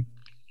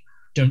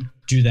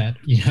do that,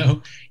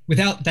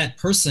 Without that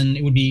person,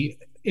 it would be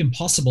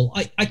impossible.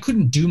 I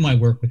couldn't do my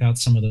work without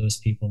some of those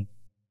people.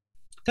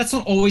 That's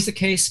not always the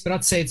case, but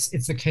I'd say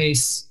it's the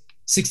case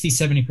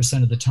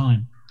 60-70% of the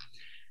time.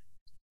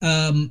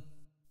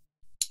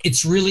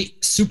 It's really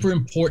super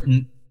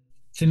important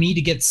for me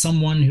to get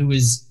someone who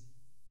is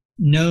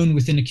known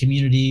within a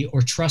community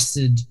or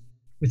trusted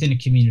within a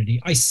community.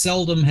 I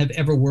seldom have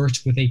ever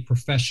worked with a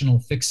professional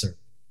fixer.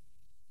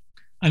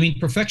 I mean,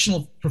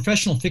 professional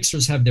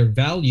fixers have their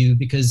value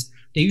because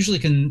they usually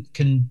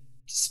can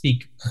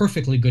speak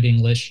perfectly good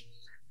English.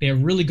 They are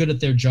really good at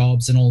their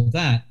jobs and all of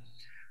that.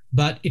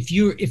 But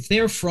if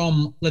they're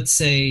from, let's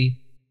say,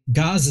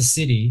 Gaza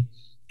City,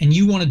 and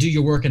you want to do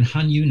your work in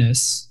Han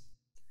Yunis,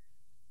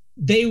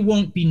 they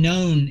won't be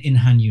known in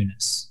Han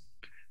Yunis.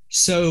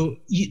 So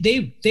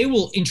they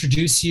will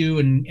introduce you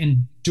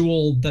and do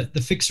all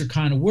the fixer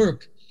kind of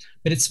work,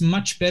 but it's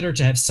much better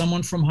to have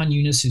someone from Han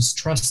Yunis who's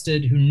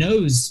trusted, who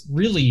knows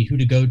really who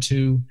to go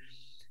to.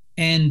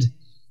 And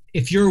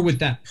if you're with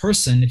that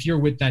person, if you're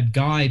with that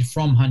guide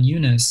from Han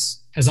Yunis,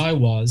 as I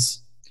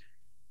was,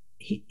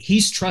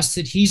 he's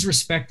trusted, he's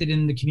respected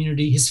in the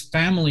community, his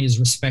family is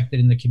respected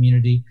in the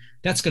community.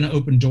 That's going to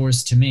open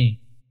doors to me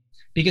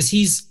because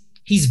he's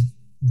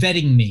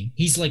vetting me.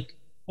 He's like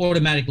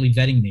automatically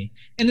vetting me.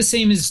 And the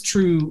same is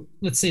true,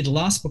 let's say the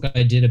last book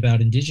I did about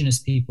Indigenous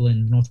people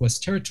in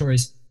Northwest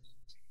Territories.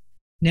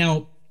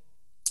 Now,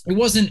 it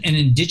wasn't an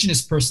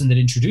Indigenous person that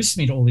introduced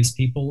me to all these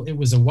people. It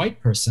was a white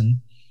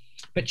person,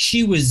 but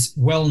she was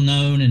well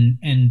known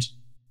and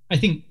I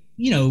think,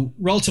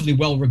 relatively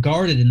well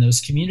regarded in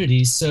those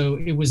communities. So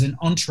it was an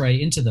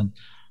entree into them.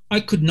 I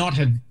could not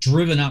have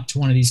driven up to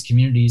one of these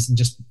communities and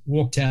just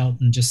walked out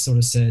and just sort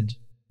of said,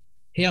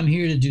 hey, I'm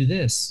here to do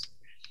this.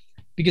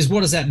 Because what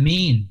does that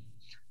mean?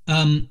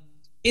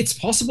 It's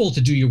possible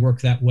to do your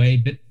work that way,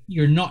 but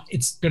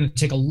it's going to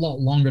take a lot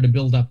longer to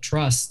build up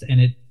trust.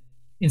 And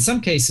in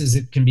some cases,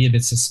 it can be a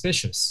bit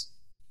suspicious.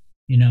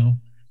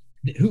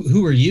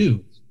 Who are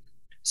you?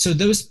 So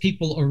those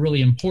people are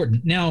really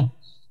important. Now,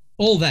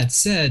 all that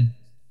said,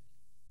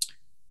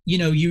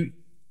 if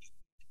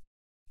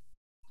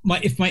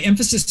my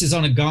emphasis is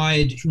on a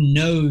guide who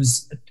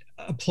knows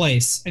a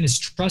place and is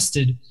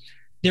trusted,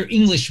 their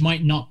English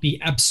might not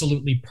be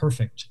absolutely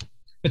perfect,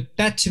 but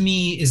that to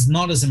me is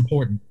not as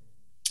important.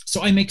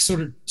 So I make sort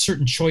of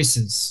certain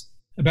choices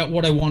about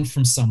what I want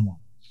from someone.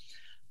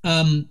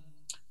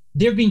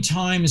 There have been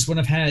times when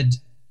I've had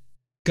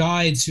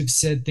guides who've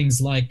said things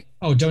like,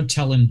 oh, don't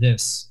tell him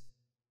this.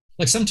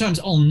 Like sometimes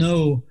I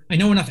know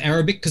enough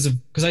Arabic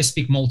because I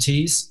speak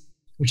Maltese,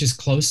 which is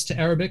close to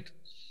Arabic.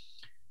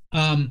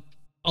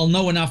 I'll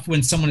know enough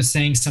when someone is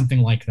saying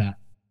something like that.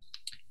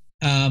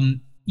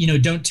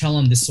 Don't tell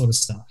them this sort of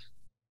stuff.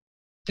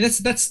 And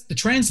that's the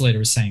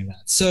translator is saying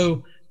that.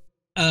 So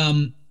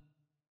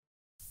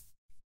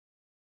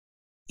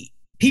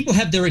people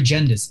have their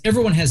agendas.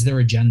 Everyone has their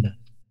agenda.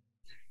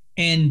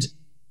 And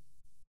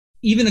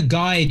even a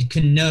guide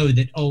can know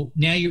that, oh,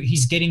 now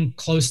he's getting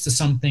close to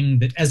something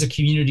that as a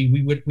community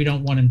we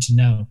don't want him to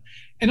know.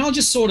 And I'll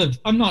just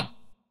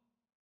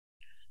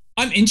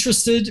I'm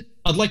interested.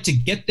 I'd like to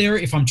get there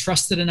if I'm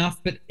trusted enough.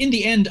 But in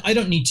the end, I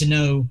don't need to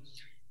know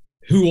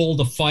who all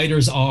the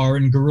fighters are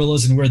and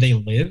guerrillas and where they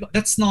live.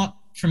 That's not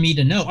for me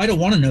to know. I don't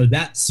want to know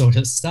that sort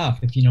of stuff,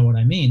 if you know what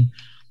I mean.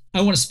 I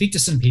want to speak to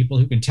some people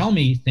who can tell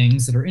me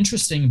things that are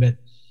interesting, but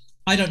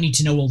I don't need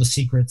to know all the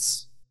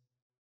secrets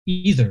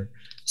either.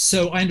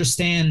 So I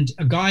understand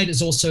a guide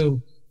is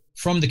also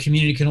from the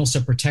community, can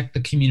also protect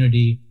the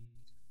community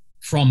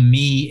from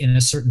me in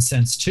a certain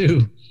sense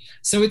too.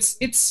 So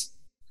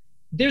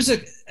there's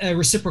a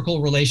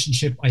reciprocal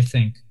relationship, I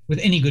think, with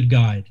any good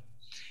guide.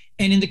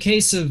 And in the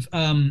case of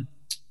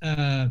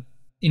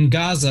in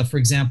Gaza, for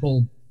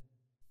example,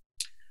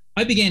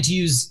 I began to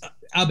use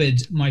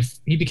Abid.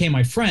 He became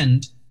my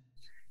friend.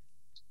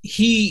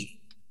 He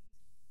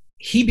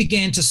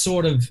began to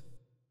sort of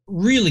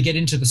really get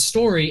into the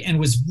story and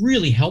was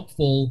really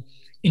helpful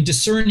in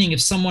discerning if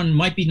someone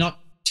might be not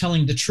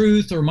telling the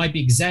truth or might be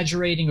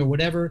exaggerating or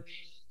whatever.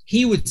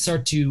 He would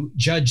start to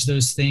judge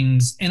those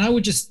things, and I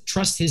would just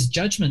trust his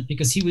judgment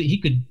because he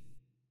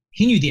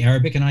knew the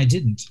Arabic and I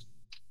didn't,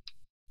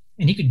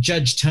 and he could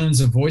judge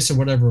tones of voice or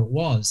whatever it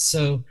was.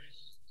 So,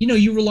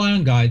 you rely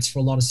on guides for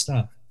a lot of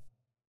stuff.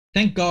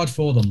 Thank God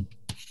for them.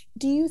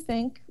 Do you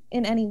think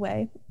in any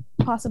way,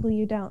 possibly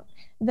you don't,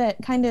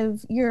 that kind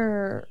of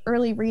your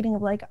early reading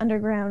of like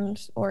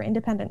underground or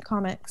independent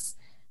comics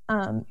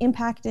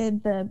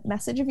impacted the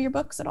message of your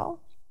books at all?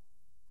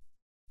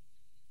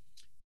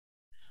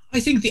 I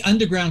think the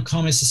underground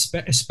comics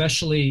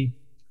especially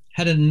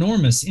had an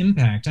enormous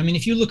impact. I mean,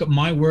 if you look at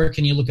my work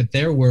and you look at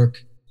their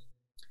work,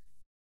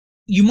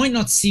 you might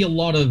not see a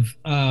lot of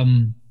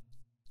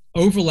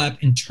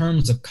overlap in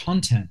terms of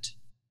content.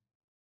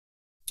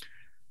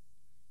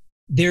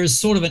 There's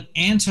sort of an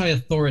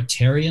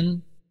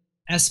anti-authoritarian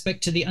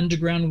aspect to the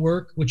underground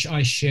work, which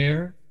I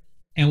share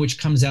and which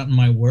comes out in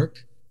my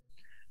work.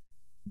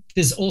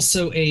 There's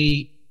also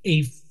a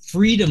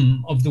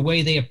freedom of the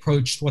way they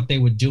approached what they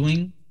were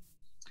doing.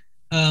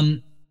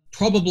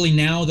 Probably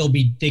now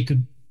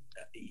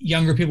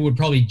younger people would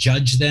probably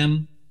judge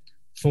them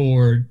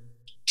for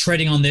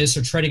treading on this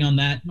or treading on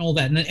that and all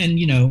that. And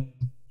you know,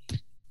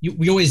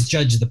 we always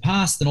judge the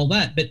past and all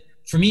that. But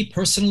for me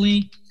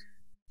personally,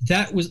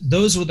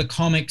 those were the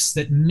comics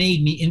that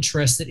made me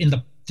interested in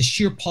the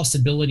sheer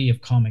possibility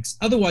of comics.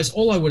 Otherwise,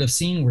 all I would have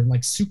seen were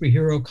like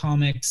superhero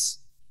comics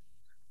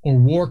or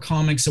war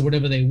comics or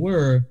whatever they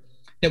were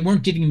that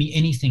weren't giving me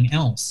anything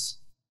else.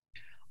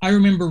 I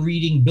remember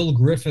reading Bill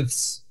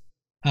Griffith's,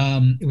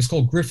 it was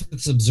called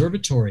Griffith's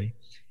Observatory.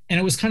 And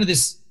it was kind of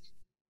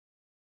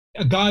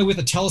a guy with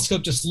a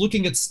telescope just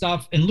looking at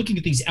stuff and looking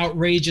at these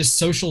outrageous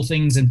social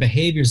things and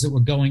behaviors that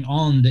were going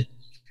on,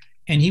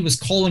 and he was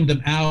calling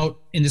them out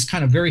in this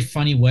kind of very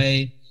funny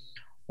way.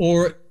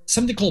 Or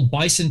something called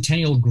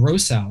Bicentennial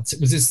Grossouts.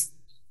 It was this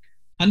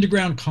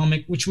underground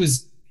comic which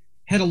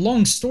had a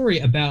long story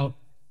about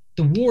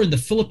the war in the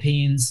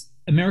Philippines,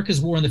 America's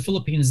war in the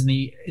Philippines in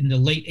the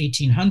late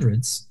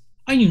 1800s.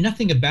 I knew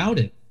nothing about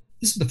it.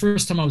 This was the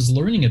first time I was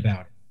learning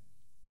about it.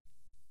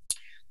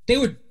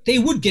 They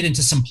would get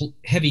into some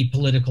heavy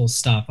political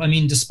stuff. I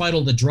mean, despite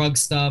all the drug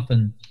stuff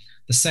and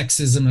the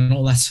sexism and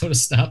all that sort of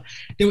stuff,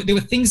 there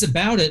were things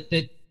about it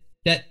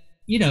that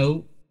you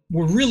know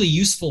were really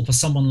useful for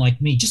someone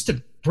like me, just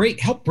to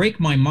help break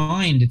my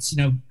mind. It's, you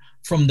know,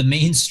 from the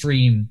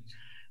mainstream,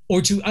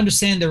 or to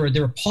understand there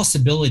are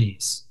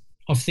possibilities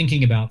of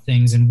thinking about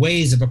things and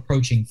ways of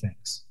approaching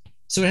things.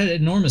 So it had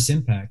enormous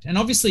impact, and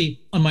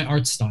obviously on my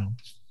art style.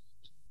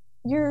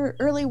 Your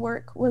early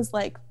work was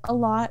like a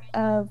lot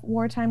of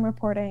wartime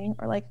reporting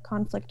or like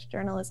conflict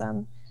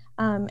journalism.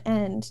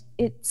 And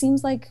it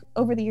seems like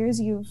over the years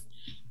you've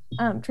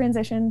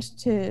transitioned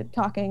to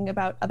talking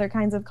about other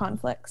kinds of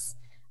conflicts.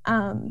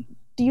 Do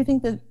you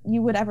think that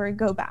you would ever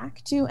go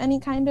back to any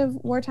kind of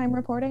wartime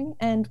reporting?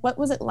 And what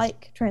was it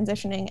like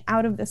transitioning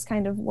out of this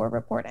kind of war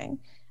reporting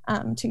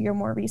to your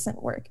more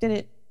recent work? Did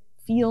it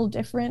feel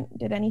different?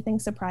 Did anything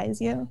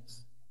surprise you?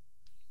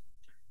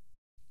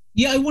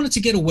 Yeah, I wanted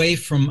to get away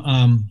from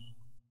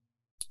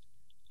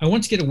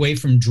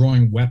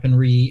drawing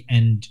weaponry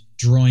and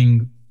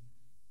drawing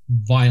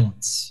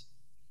violence.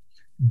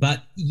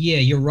 But yeah,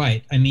 you're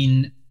right. I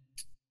mean,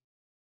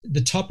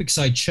 the topics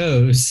I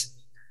chose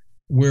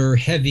were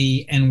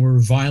heavy and were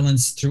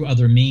violence through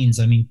other means.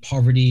 I mean,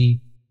 poverty,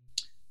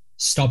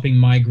 stopping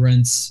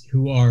migrants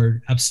who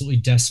are absolutely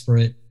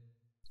desperate,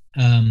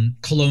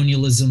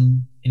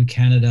 colonialism in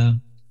Canada,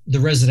 the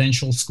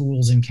residential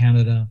schools in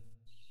Canada.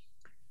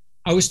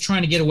 I was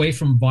trying to get away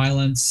from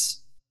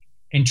violence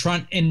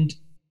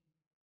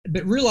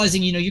but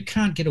realizing, you know, you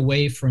can't get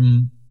away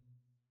from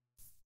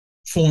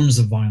forms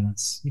of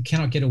violence. You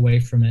cannot get away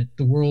from it.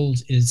 The world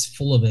is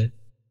full of it.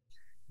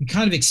 You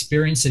kind of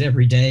experience it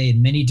every day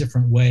in many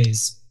different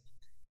ways.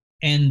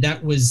 And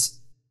that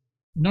was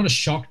not a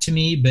shock to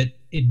me, but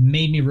it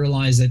made me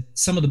realize that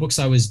some of the books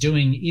I was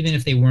doing, even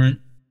if they weren't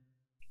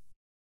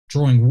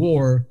drawing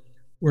war,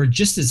 were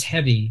just as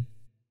heavy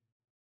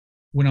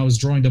when I was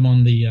drawing them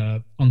on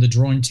the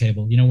drawing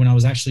table. You know, when I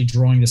was actually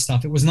drawing the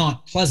stuff, it was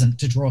not pleasant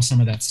to draw some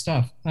of that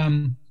stuff.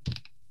 I'm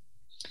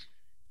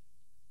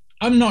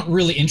not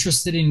really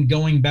interested in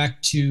going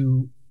back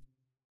to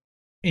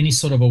any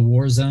sort of a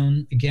war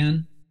zone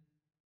again.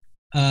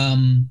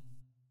 That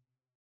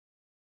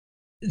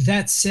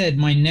said,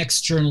 my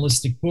next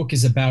journalistic book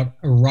is about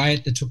a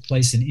riot that took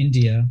place in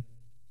India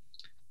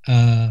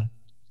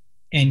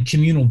and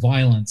communal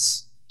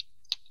violence.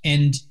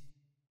 And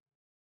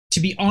to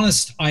be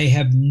honest, I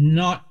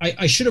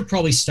should have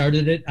probably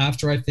started it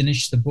after I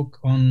finished the book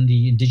on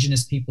the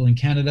Indigenous people in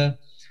Canada,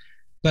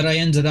 but I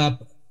ended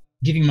up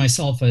giving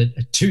myself a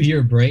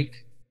 2-year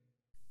break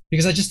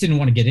because I just didn't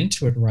want to get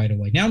into it right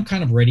away. Now I'm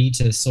kind of ready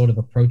to sort of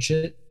approach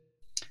it.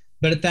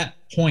 But at that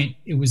point,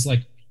 it was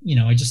like, you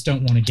know, I just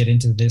don't want to get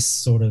into this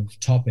sort of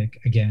topic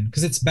again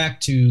because it's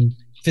back to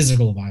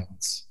physical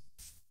violence.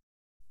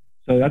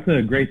 So that's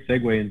a great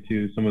segue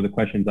into some of the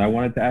questions I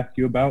wanted to ask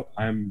you about.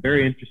 I'm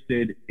very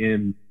interested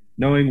in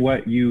knowing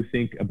what you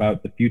think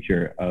about the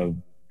future of,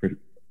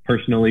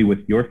 personally with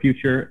your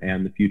future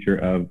and the future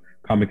of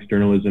comics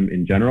journalism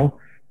in general.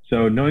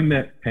 So knowing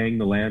that Paying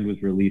the Land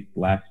was released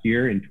last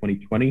year in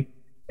 2020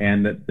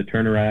 and that the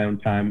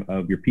turnaround time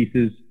of your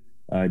pieces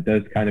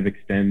does kind of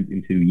extend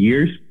into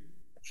years,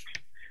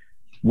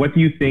 what do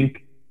you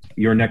think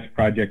your next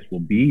projects will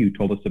be? You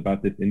told us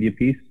about this India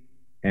piece.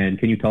 And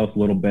can you tell us a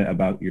little bit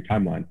about your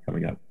timeline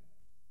coming up?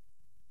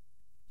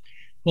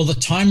 Well, the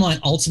timeline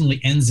ultimately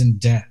ends in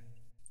death.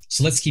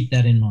 So let's keep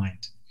that in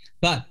mind.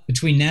 But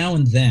between now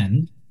and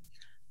then,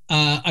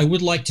 I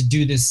would like to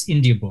do this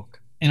India book.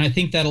 And I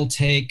think that'll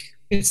take,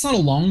 it's not a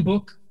long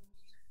book.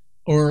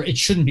 or it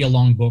shouldn't be a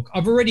long book.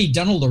 I've already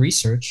done all the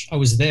research. I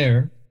was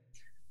there.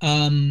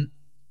 And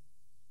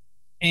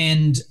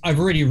I've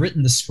already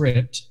written the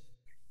script.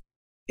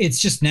 It's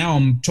just now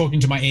I'm talking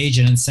to my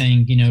agent and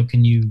saying, you know,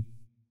 can you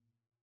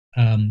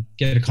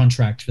get a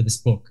contract for this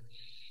book?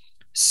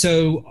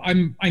 So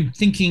I'm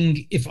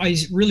thinking if I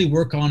really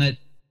work on it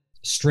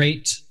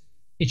straight,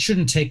 it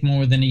shouldn't take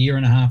more than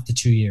 1.5 to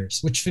 2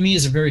 years, which for me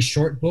is a very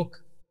short book.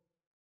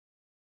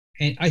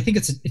 And I think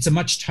it's a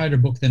much tighter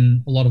book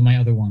than a lot of my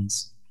other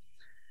ones.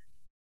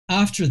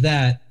 After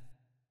that,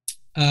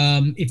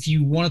 if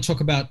you want to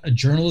talk about a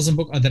journalism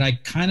book that I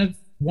kind of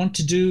want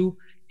to do,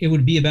 it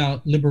would be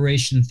about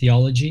liberation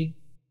theology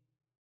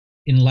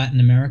in Latin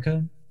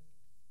America.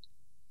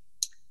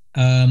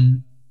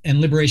 And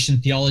liberation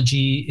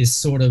theology is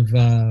sort of,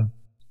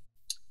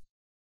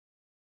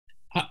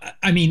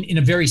 I mean, in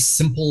a very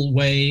simple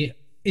way,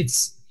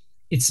 it's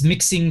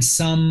mixing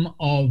some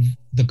of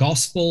the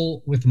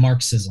gospel with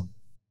Marxism.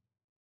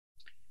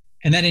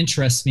 And that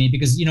interests me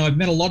because, you know, I've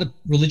met a lot of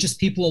religious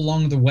people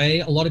along the way,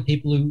 a lot of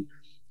people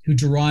who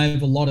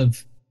derive a lot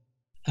of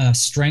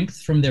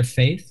strength from their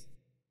faith.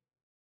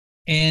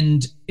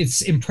 And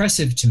it's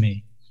impressive to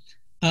me.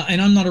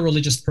 And I'm not a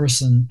religious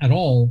person at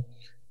all,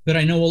 but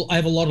I know I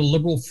have a lot of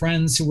liberal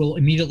friends who will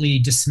immediately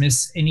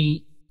dismiss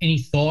any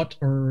thought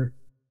or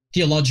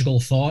theological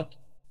thought.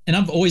 And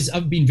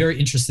I've been very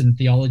interested in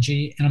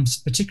theology, and I'm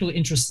particularly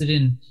interested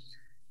in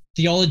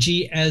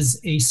theology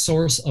as a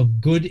source of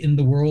good in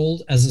the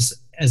world, as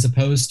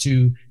opposed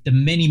to the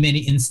many, many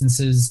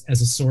instances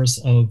as a source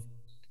of,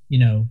 you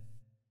know,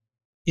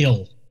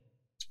 ill.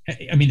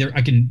 I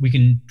mean, we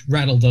can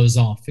rattle those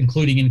off,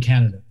 including in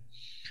Canada.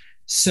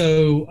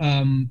 So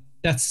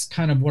that's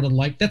kind of what I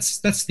like.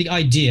 That's the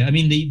idea. I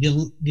mean,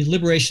 the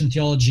liberation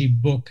theology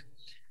book,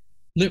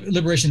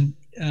 liberation.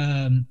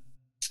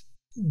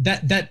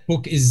 That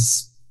book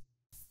is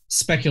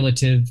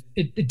speculative.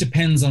 It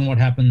depends on what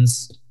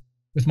happens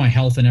with my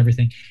health and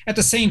everything. At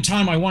the same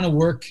time, I want to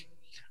work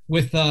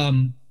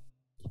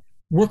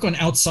on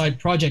outside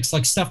projects,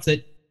 like stuff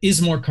that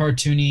is more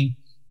cartoony,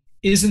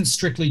 isn't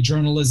strictly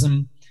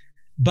journalism,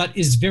 but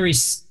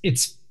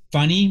it's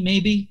funny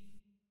maybe.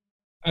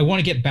 I want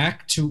to get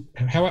back to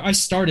how I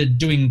started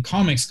doing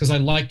comics because I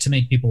like to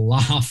make people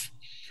laugh.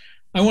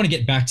 I want to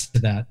get back to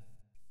that.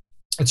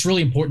 It's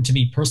really important to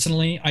me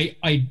personally.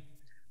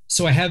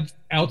 So I have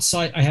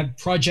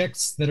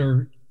projects that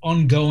are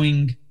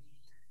ongoing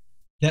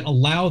that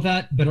allow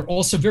that, but are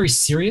also very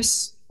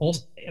serious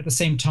at the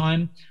same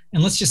time.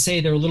 And let's just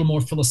say they're a little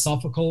more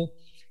philosophical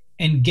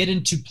and get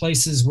into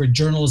places where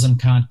journalism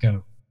can't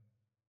go.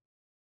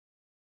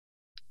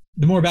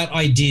 The more about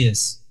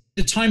ideas.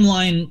 The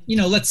timeline, you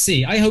know, let's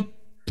see. I hope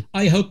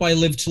I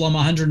live till I'm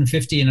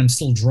 150 and I'm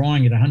still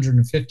drawing at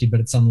 150, but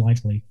it's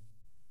unlikely.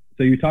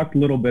 So you talked a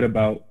little bit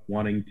about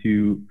wanting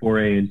to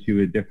foray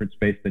into a different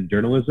space than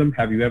journalism.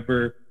 Have you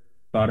ever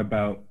thought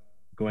about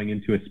going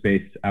into a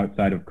space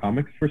outside of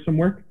comics for some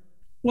work?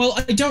 Well,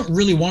 I don't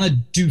really want to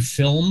do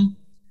film.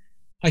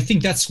 I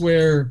think that's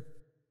where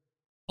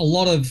a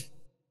lot of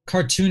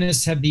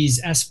cartoonists have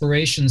these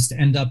aspirations to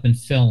end up in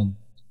film.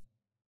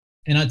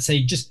 And I'd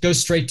say just go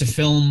straight to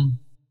film.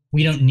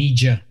 We don't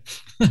need you.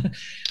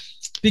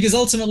 Because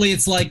ultimately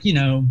it's like, you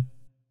know,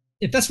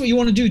 if that's what you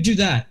want to do, do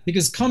that.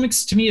 Because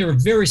comics to me are a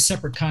very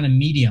separate kind of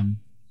medium.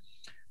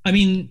 I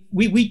mean,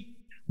 we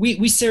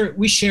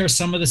share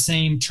some of the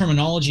same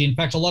terminology. In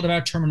fact, a lot of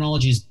our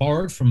terminology is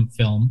borrowed from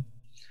film.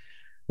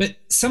 But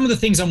some of the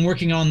things I'm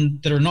working on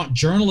that are not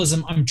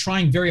journalism, I'm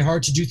trying very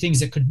hard to do things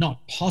that could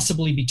not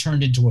possibly be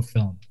turned into a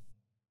film.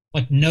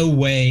 Like, no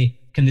way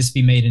can this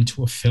be made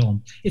into a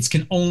film. It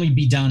can only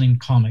be done in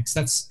comics.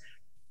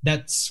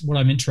 That's what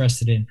I'm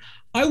interested in.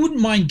 I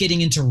wouldn't mind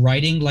getting into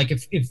writing. Like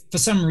if for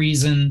some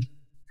reason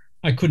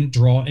I couldn't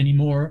draw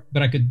anymore,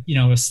 but I could, you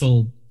know,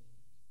 still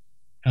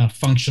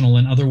functional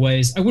in other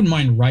ways, I wouldn't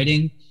mind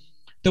writing.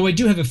 Though I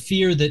do have a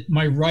fear that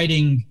my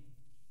writing,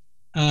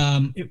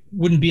 it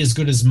wouldn't be as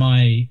good as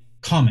my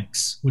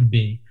comics would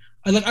be.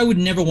 I would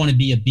never want to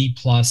be a B+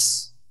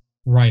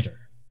 writer.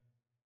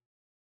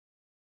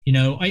 You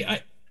know,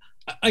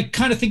 I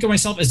kind of think of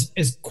myself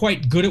as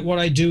quite good at what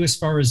I do as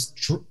far as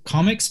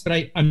comics,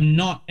 but I'm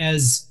not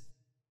as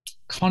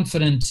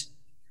confident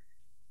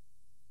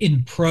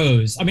in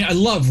prose. I mean, I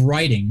love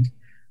writing,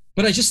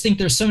 but I just think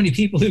there's so many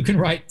people who can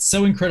write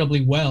so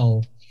incredibly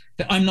well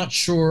that I'm not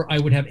sure I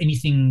would have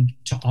anything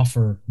to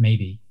offer,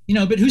 maybe. You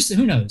know, but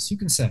who knows? Who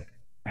can say?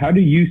 How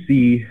do you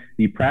see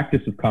the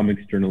practice of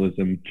comics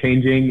journalism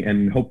changing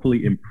and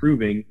hopefully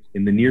improving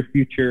in the near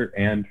future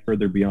and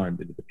further beyond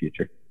into the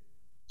future?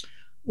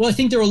 Well, I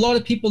think there are a lot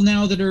of people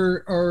now that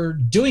are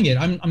doing it.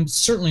 I'm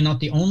certainly not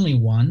the only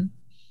one.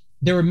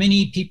 There are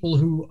many people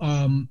who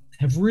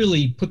have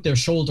really put their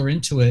shoulder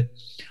into it.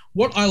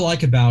 What I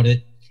like about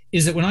it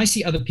is that when I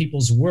see other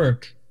people's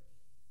work,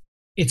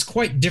 it's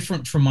quite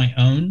different from my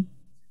own.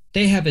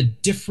 They have a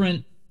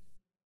different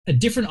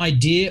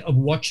idea of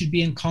what should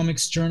be in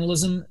comics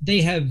journalism.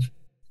 They have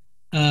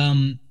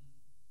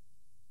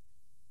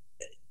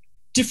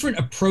different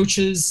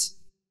approaches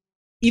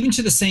even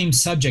to the same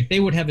subject, they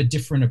would have a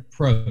different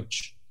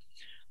approach.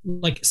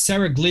 Like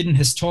Sarah Glidden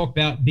has talked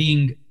about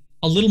being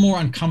a little more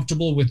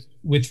uncomfortable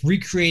with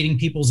recreating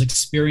people's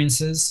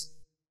experiences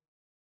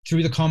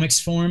through the comics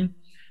form.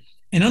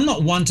 And I'm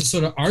not one to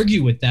sort of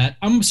argue with that.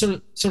 I'm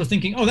sort of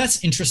thinking, oh,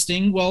 that's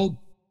interesting.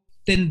 Well,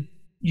 then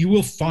you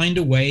will find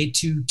a way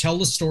to tell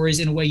the stories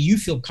in a way you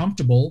feel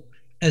comfortable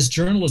as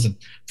journalism.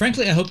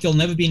 Frankly, I hope there'll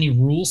never be any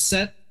rule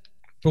set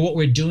for what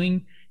we're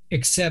doing,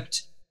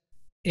 except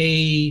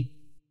a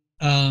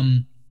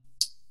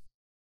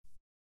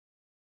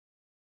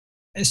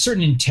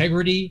certain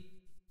integrity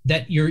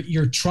that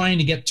you're trying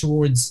to get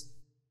towards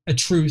a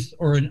truth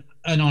or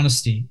an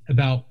honesty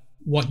about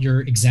what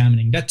you're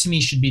examining. That to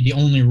me should be the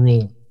only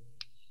rule,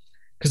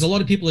 because a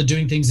lot of people are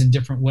doing things in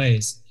different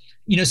ways.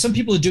 You know, some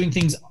people are doing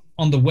things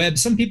on the web.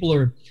 Some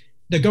people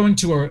they're going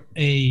to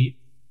a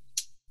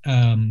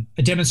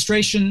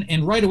demonstration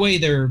and right away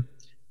they're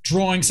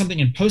drawing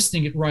something and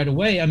posting it right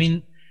away. I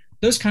mean,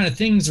 those kind of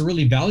things are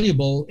really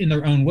valuable in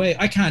their own way.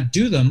 I can't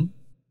do them.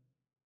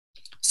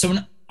 So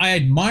I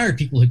admire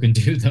people who can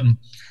do them.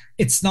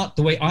 It's not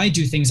the way I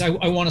do things. I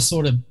want to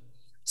sort of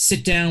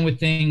sit down with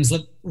things,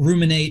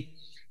 ruminate,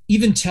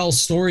 even tell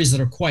stories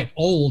that are quite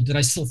old that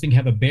I still think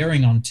have a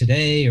bearing on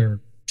today or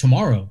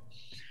tomorrow.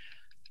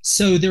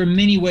 So there are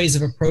many ways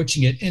of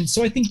approaching it. And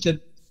so I think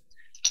that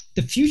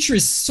the future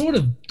is sort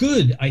of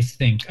good, I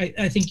think.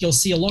 I think you'll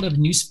see a lot of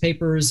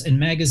newspapers and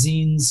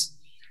magazines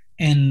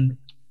and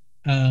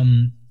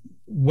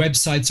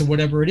websites or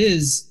whatever it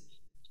is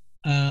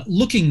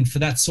looking for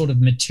that sort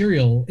of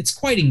material. It's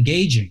quite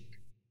engaging,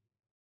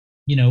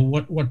 you know,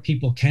 what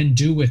people can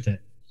do with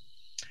it.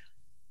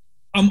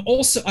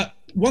 Also,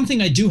 one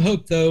thing I do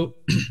hope, though,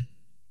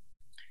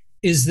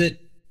 is that,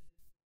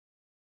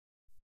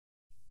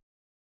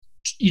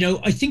 you know,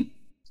 I think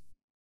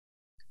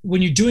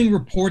when you're doing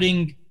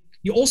reporting,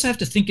 you also have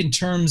to think in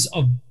terms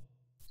of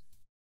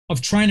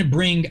trying to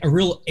bring a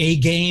real A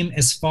game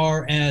as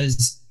far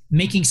as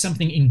making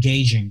something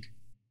engaging.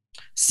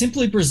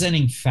 Simply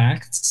presenting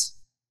facts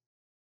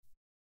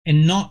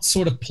and not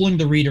sort of pulling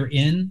the reader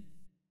in.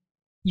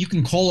 You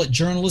can call it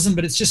journalism,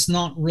 but it's just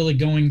not really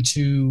going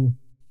to,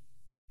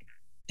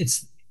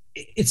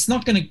 it's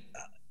not going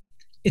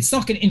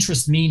to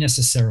interest me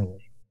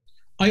necessarily.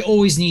 I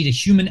always need a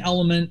human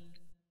element,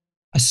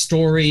 a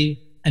story,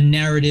 a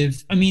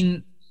narrative. I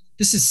mean,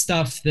 this is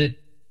stuff that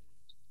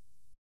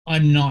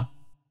I'm not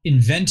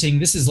inventing.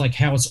 This is like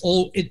how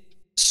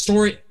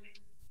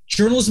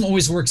journalism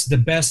always works the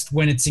best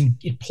when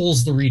it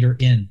pulls the reader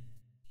in.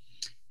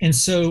 And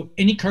so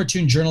any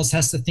cartoon journalist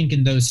has to think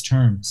in those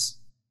terms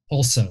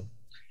also.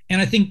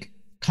 And I think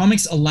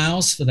comics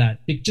allows for that.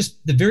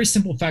 Just the very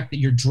simple fact that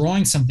you're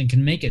drawing something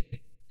can make it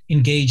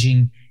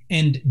engaging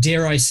and,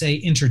 dare I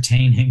say,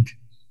 entertaining.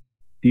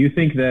 Do you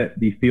think that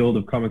the field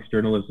of comics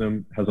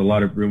journalism has a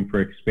lot of room for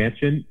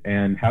expansion?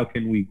 And how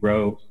can we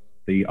grow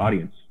the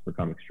audience for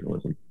comics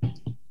journalism?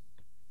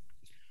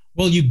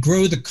 Well, you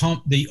grow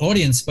the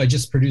audience by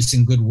just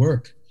producing good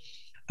work.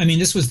 I mean,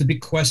 this was the big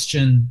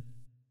question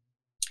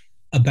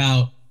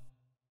about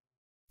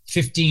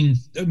 15,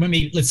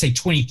 maybe let's say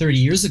 20, 30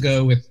 years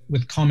ago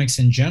with comics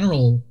in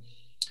general.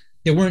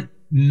 There weren't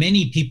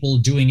many people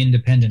doing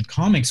independent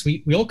comics.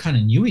 We all kind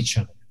of knew each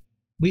other.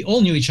 We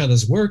all knew each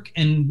other's work,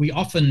 and we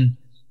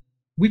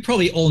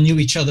probably all knew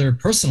each other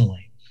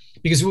personally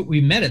because we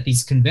met at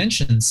these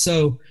conventions.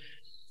 So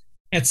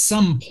at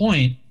some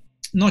point,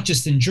 not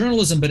just in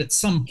journalism, but at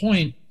some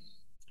point,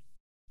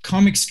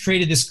 comics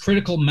created this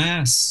critical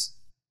mass,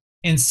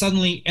 and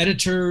suddenly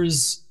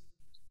editors,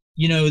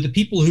 you know, the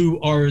people who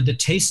are the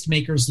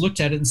tastemakers looked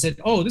at it and said,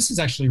 oh, this is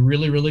actually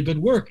really, really good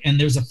work, and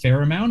there's a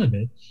fair amount of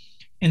it.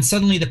 And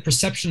suddenly the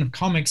perception of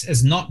comics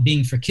as not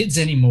being for kids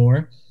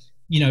anymore,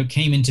 you know,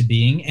 came into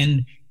being,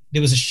 and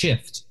there was a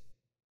shift.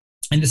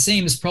 And the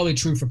same is probably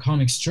true for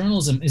comics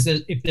journalism, is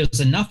that if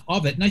there's enough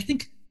of it, and I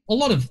think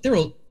there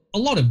are a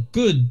lot of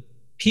good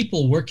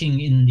people working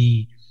in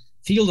the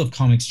field of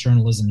comics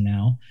journalism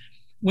now,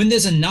 when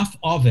there's enough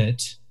of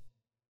it,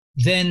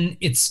 then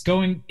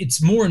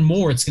it's more and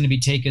more it's going to be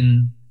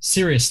taken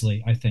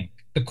seriously, I think.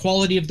 The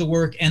quality of the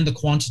work and the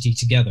quantity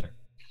together.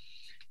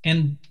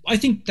 And I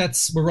think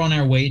we're on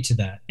our way to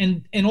that.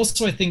 And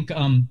also I think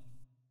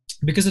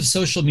because of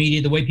social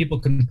media, the way people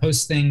can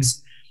post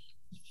things,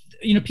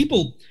 you know,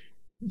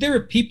 there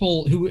are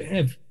people who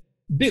have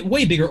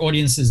way bigger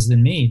audiences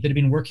than me that have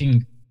been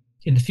working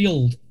in the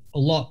field a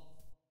lot,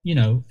 you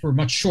know, for a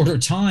much shorter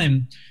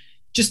time,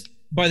 just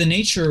by the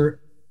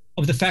nature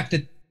of the fact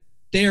that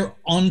they're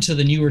onto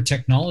the newer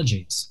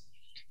technologies.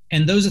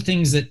 And those are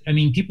things that, I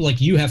mean, people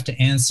like you have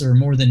to answer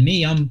more than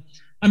me. I'm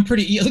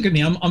pretty, look at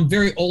me, I'm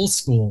very old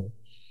school.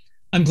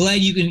 I'm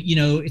glad you can, you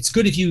know, it's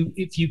good if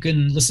you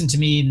can listen to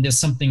me and there's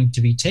something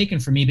to be taken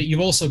from me, but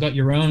you've also got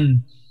your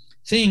own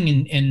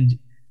thing and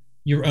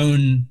your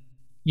own,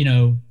 you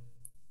know,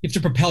 you have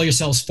to propel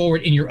yourselves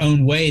forward in your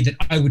own way that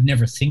I would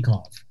never think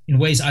of, in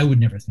ways I would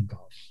never think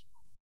of.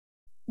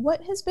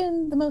 What has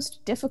been the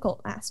most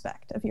difficult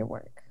aspect of your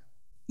work?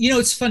 You know,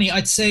 it's funny.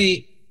 I'd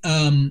say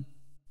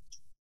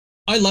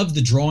I love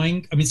the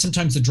drawing. I mean,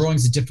 sometimes the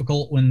drawings are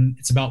difficult when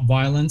it's about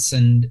violence,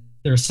 and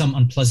there are some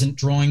unpleasant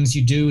drawings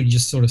you do and you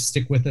just sort of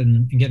stick with it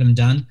and get them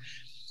done.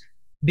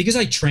 Because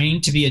I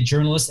trained to be a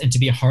journalist and to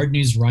be a hard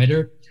news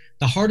writer,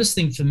 the hardest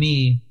thing for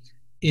me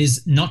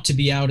is not to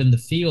be out in the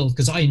field,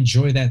 because I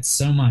enjoy that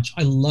so much.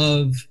 I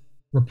love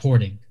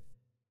reporting.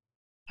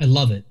 I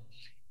love it.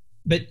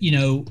 But, you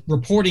know,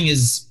 reporting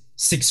is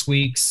 6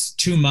 weeks,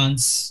 2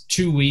 months,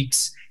 2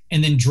 weeks,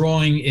 and then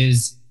drawing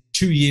is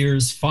 2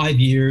 years, 5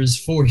 years,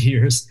 4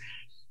 years.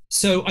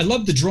 So I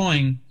love the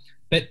drawing,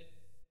 but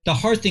the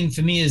hard thing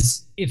for me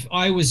is if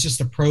I was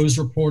just a prose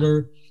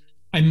reporter,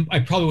 I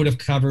probably would have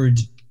covered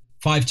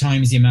 5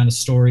 times the amount of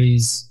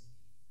stories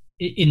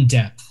in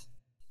depth.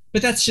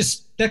 But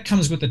that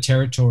comes with the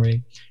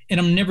territory. And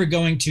I'm never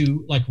going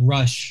to like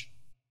rush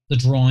the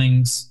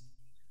drawings.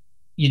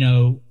 You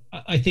know,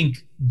 I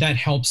think that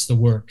helps the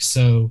work.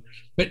 So,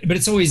 but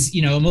it's always,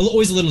 you know, I'm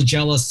always a little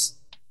jealous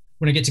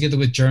when I get together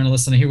with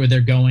journalists and I hear where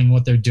they're going,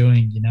 what they're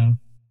doing, you know.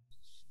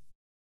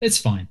 It's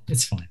fine.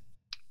 It's fine.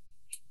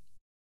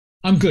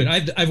 I'm good.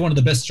 I've one of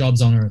the best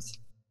jobs on earth.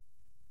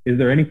 Is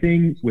there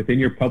anything within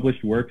your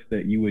published works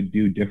that you would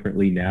do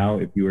differently now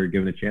if you were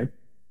given a chance?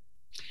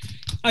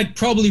 I'd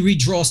probably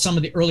redraw some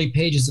of the early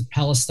pages of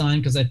Palestine,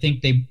 because I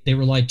think they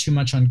relied too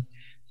much on,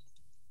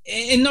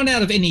 and not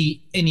out of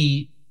any,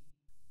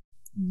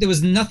 there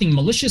was nothing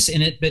malicious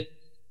in it, but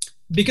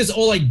because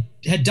all I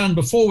had done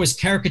before was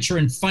caricature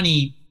and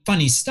funny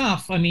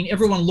stuff, I mean,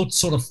 everyone looked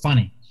sort of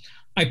funny.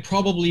 I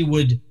probably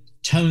would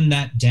tone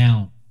that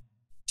down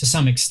to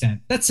some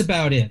extent. That's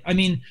about it. I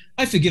mean,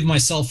 I forgive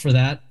myself for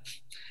that.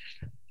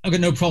 I've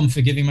got no problem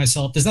forgiving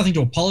myself. There's nothing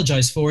to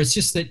apologize for. It's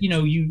just that, you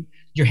know,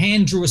 your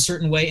hand drew a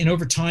certain way, and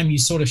over time you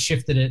sort of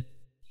shifted it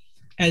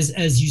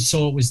as you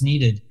saw it was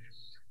needed.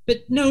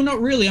 But no,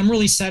 not really. I'm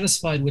really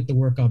satisfied with the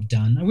work I've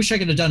done. I wish I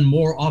could have done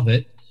more of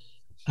it.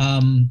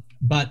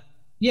 But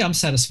yeah, I'm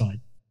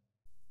satisfied.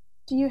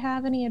 Do you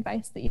have any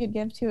advice that you'd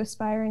give to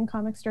aspiring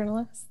comics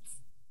journalists?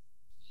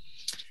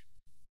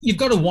 You've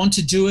got to want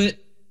to do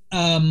it.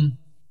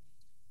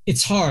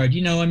 It's hard,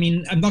 you know. I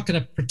mean, I'm not going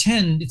to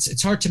pretend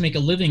it's hard to make a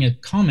living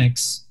at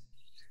comics,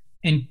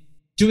 and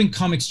doing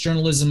comics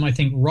journalism, I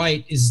think,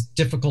 right, is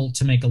difficult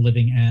to make a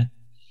living at.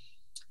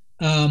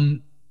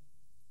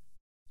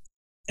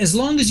 As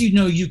long as you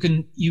know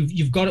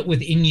you've got it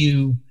within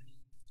you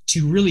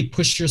to really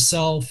push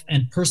yourself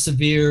and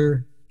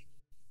persevere,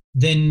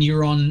 then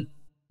you're on.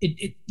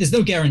 There's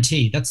no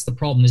guarantee. That's the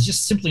problem. There's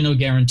just simply no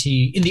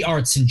guarantee in the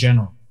arts in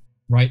general,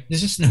 right?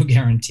 There's just no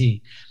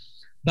guarantee.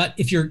 But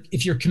if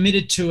you're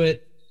committed to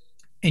it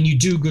and you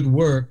do good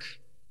work,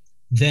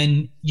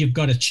 then you've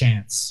got a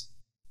chance.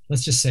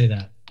 Let's just say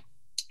that.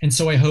 And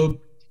so I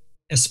hope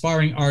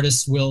aspiring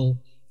artists will,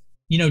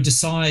 you know,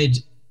 decide,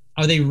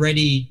 are they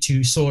ready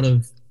to sort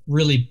of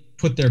really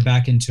put their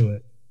back into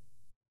it?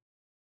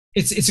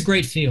 It's a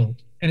great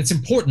field, and it's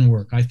important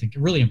work, I think,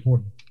 really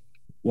important.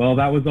 Well,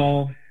 that was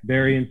all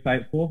very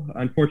insightful.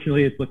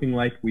 Unfortunately, it's looking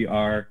like we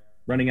are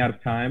running out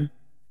of time.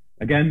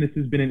 Again, this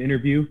has been an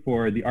interview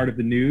for The Art of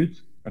the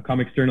News, a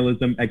comics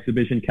journalism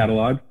exhibition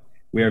catalog.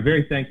 We are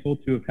very thankful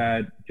to have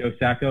had Joe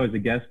Sacco as a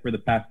guest for the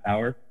past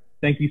hour.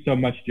 Thank you so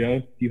much, Joe.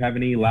 Do you have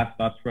any last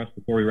thoughts for us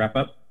before we wrap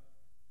up?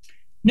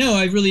 No,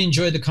 I really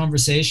enjoyed the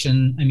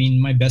conversation. I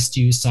mean, my best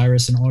to you,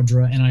 Cyrus and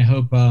Audra, and I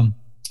hope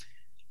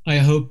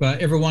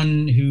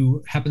everyone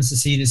who happens to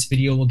see this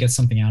video will get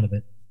something out of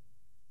it.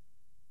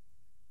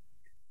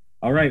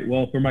 All right.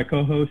 Well, for my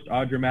co-host,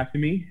 Audra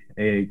Massamy,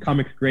 a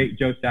comics great,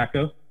 Joe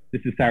Sacco,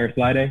 this is Cyrus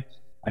Lide.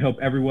 I hope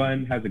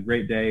everyone has a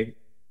great day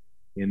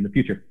in the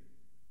future.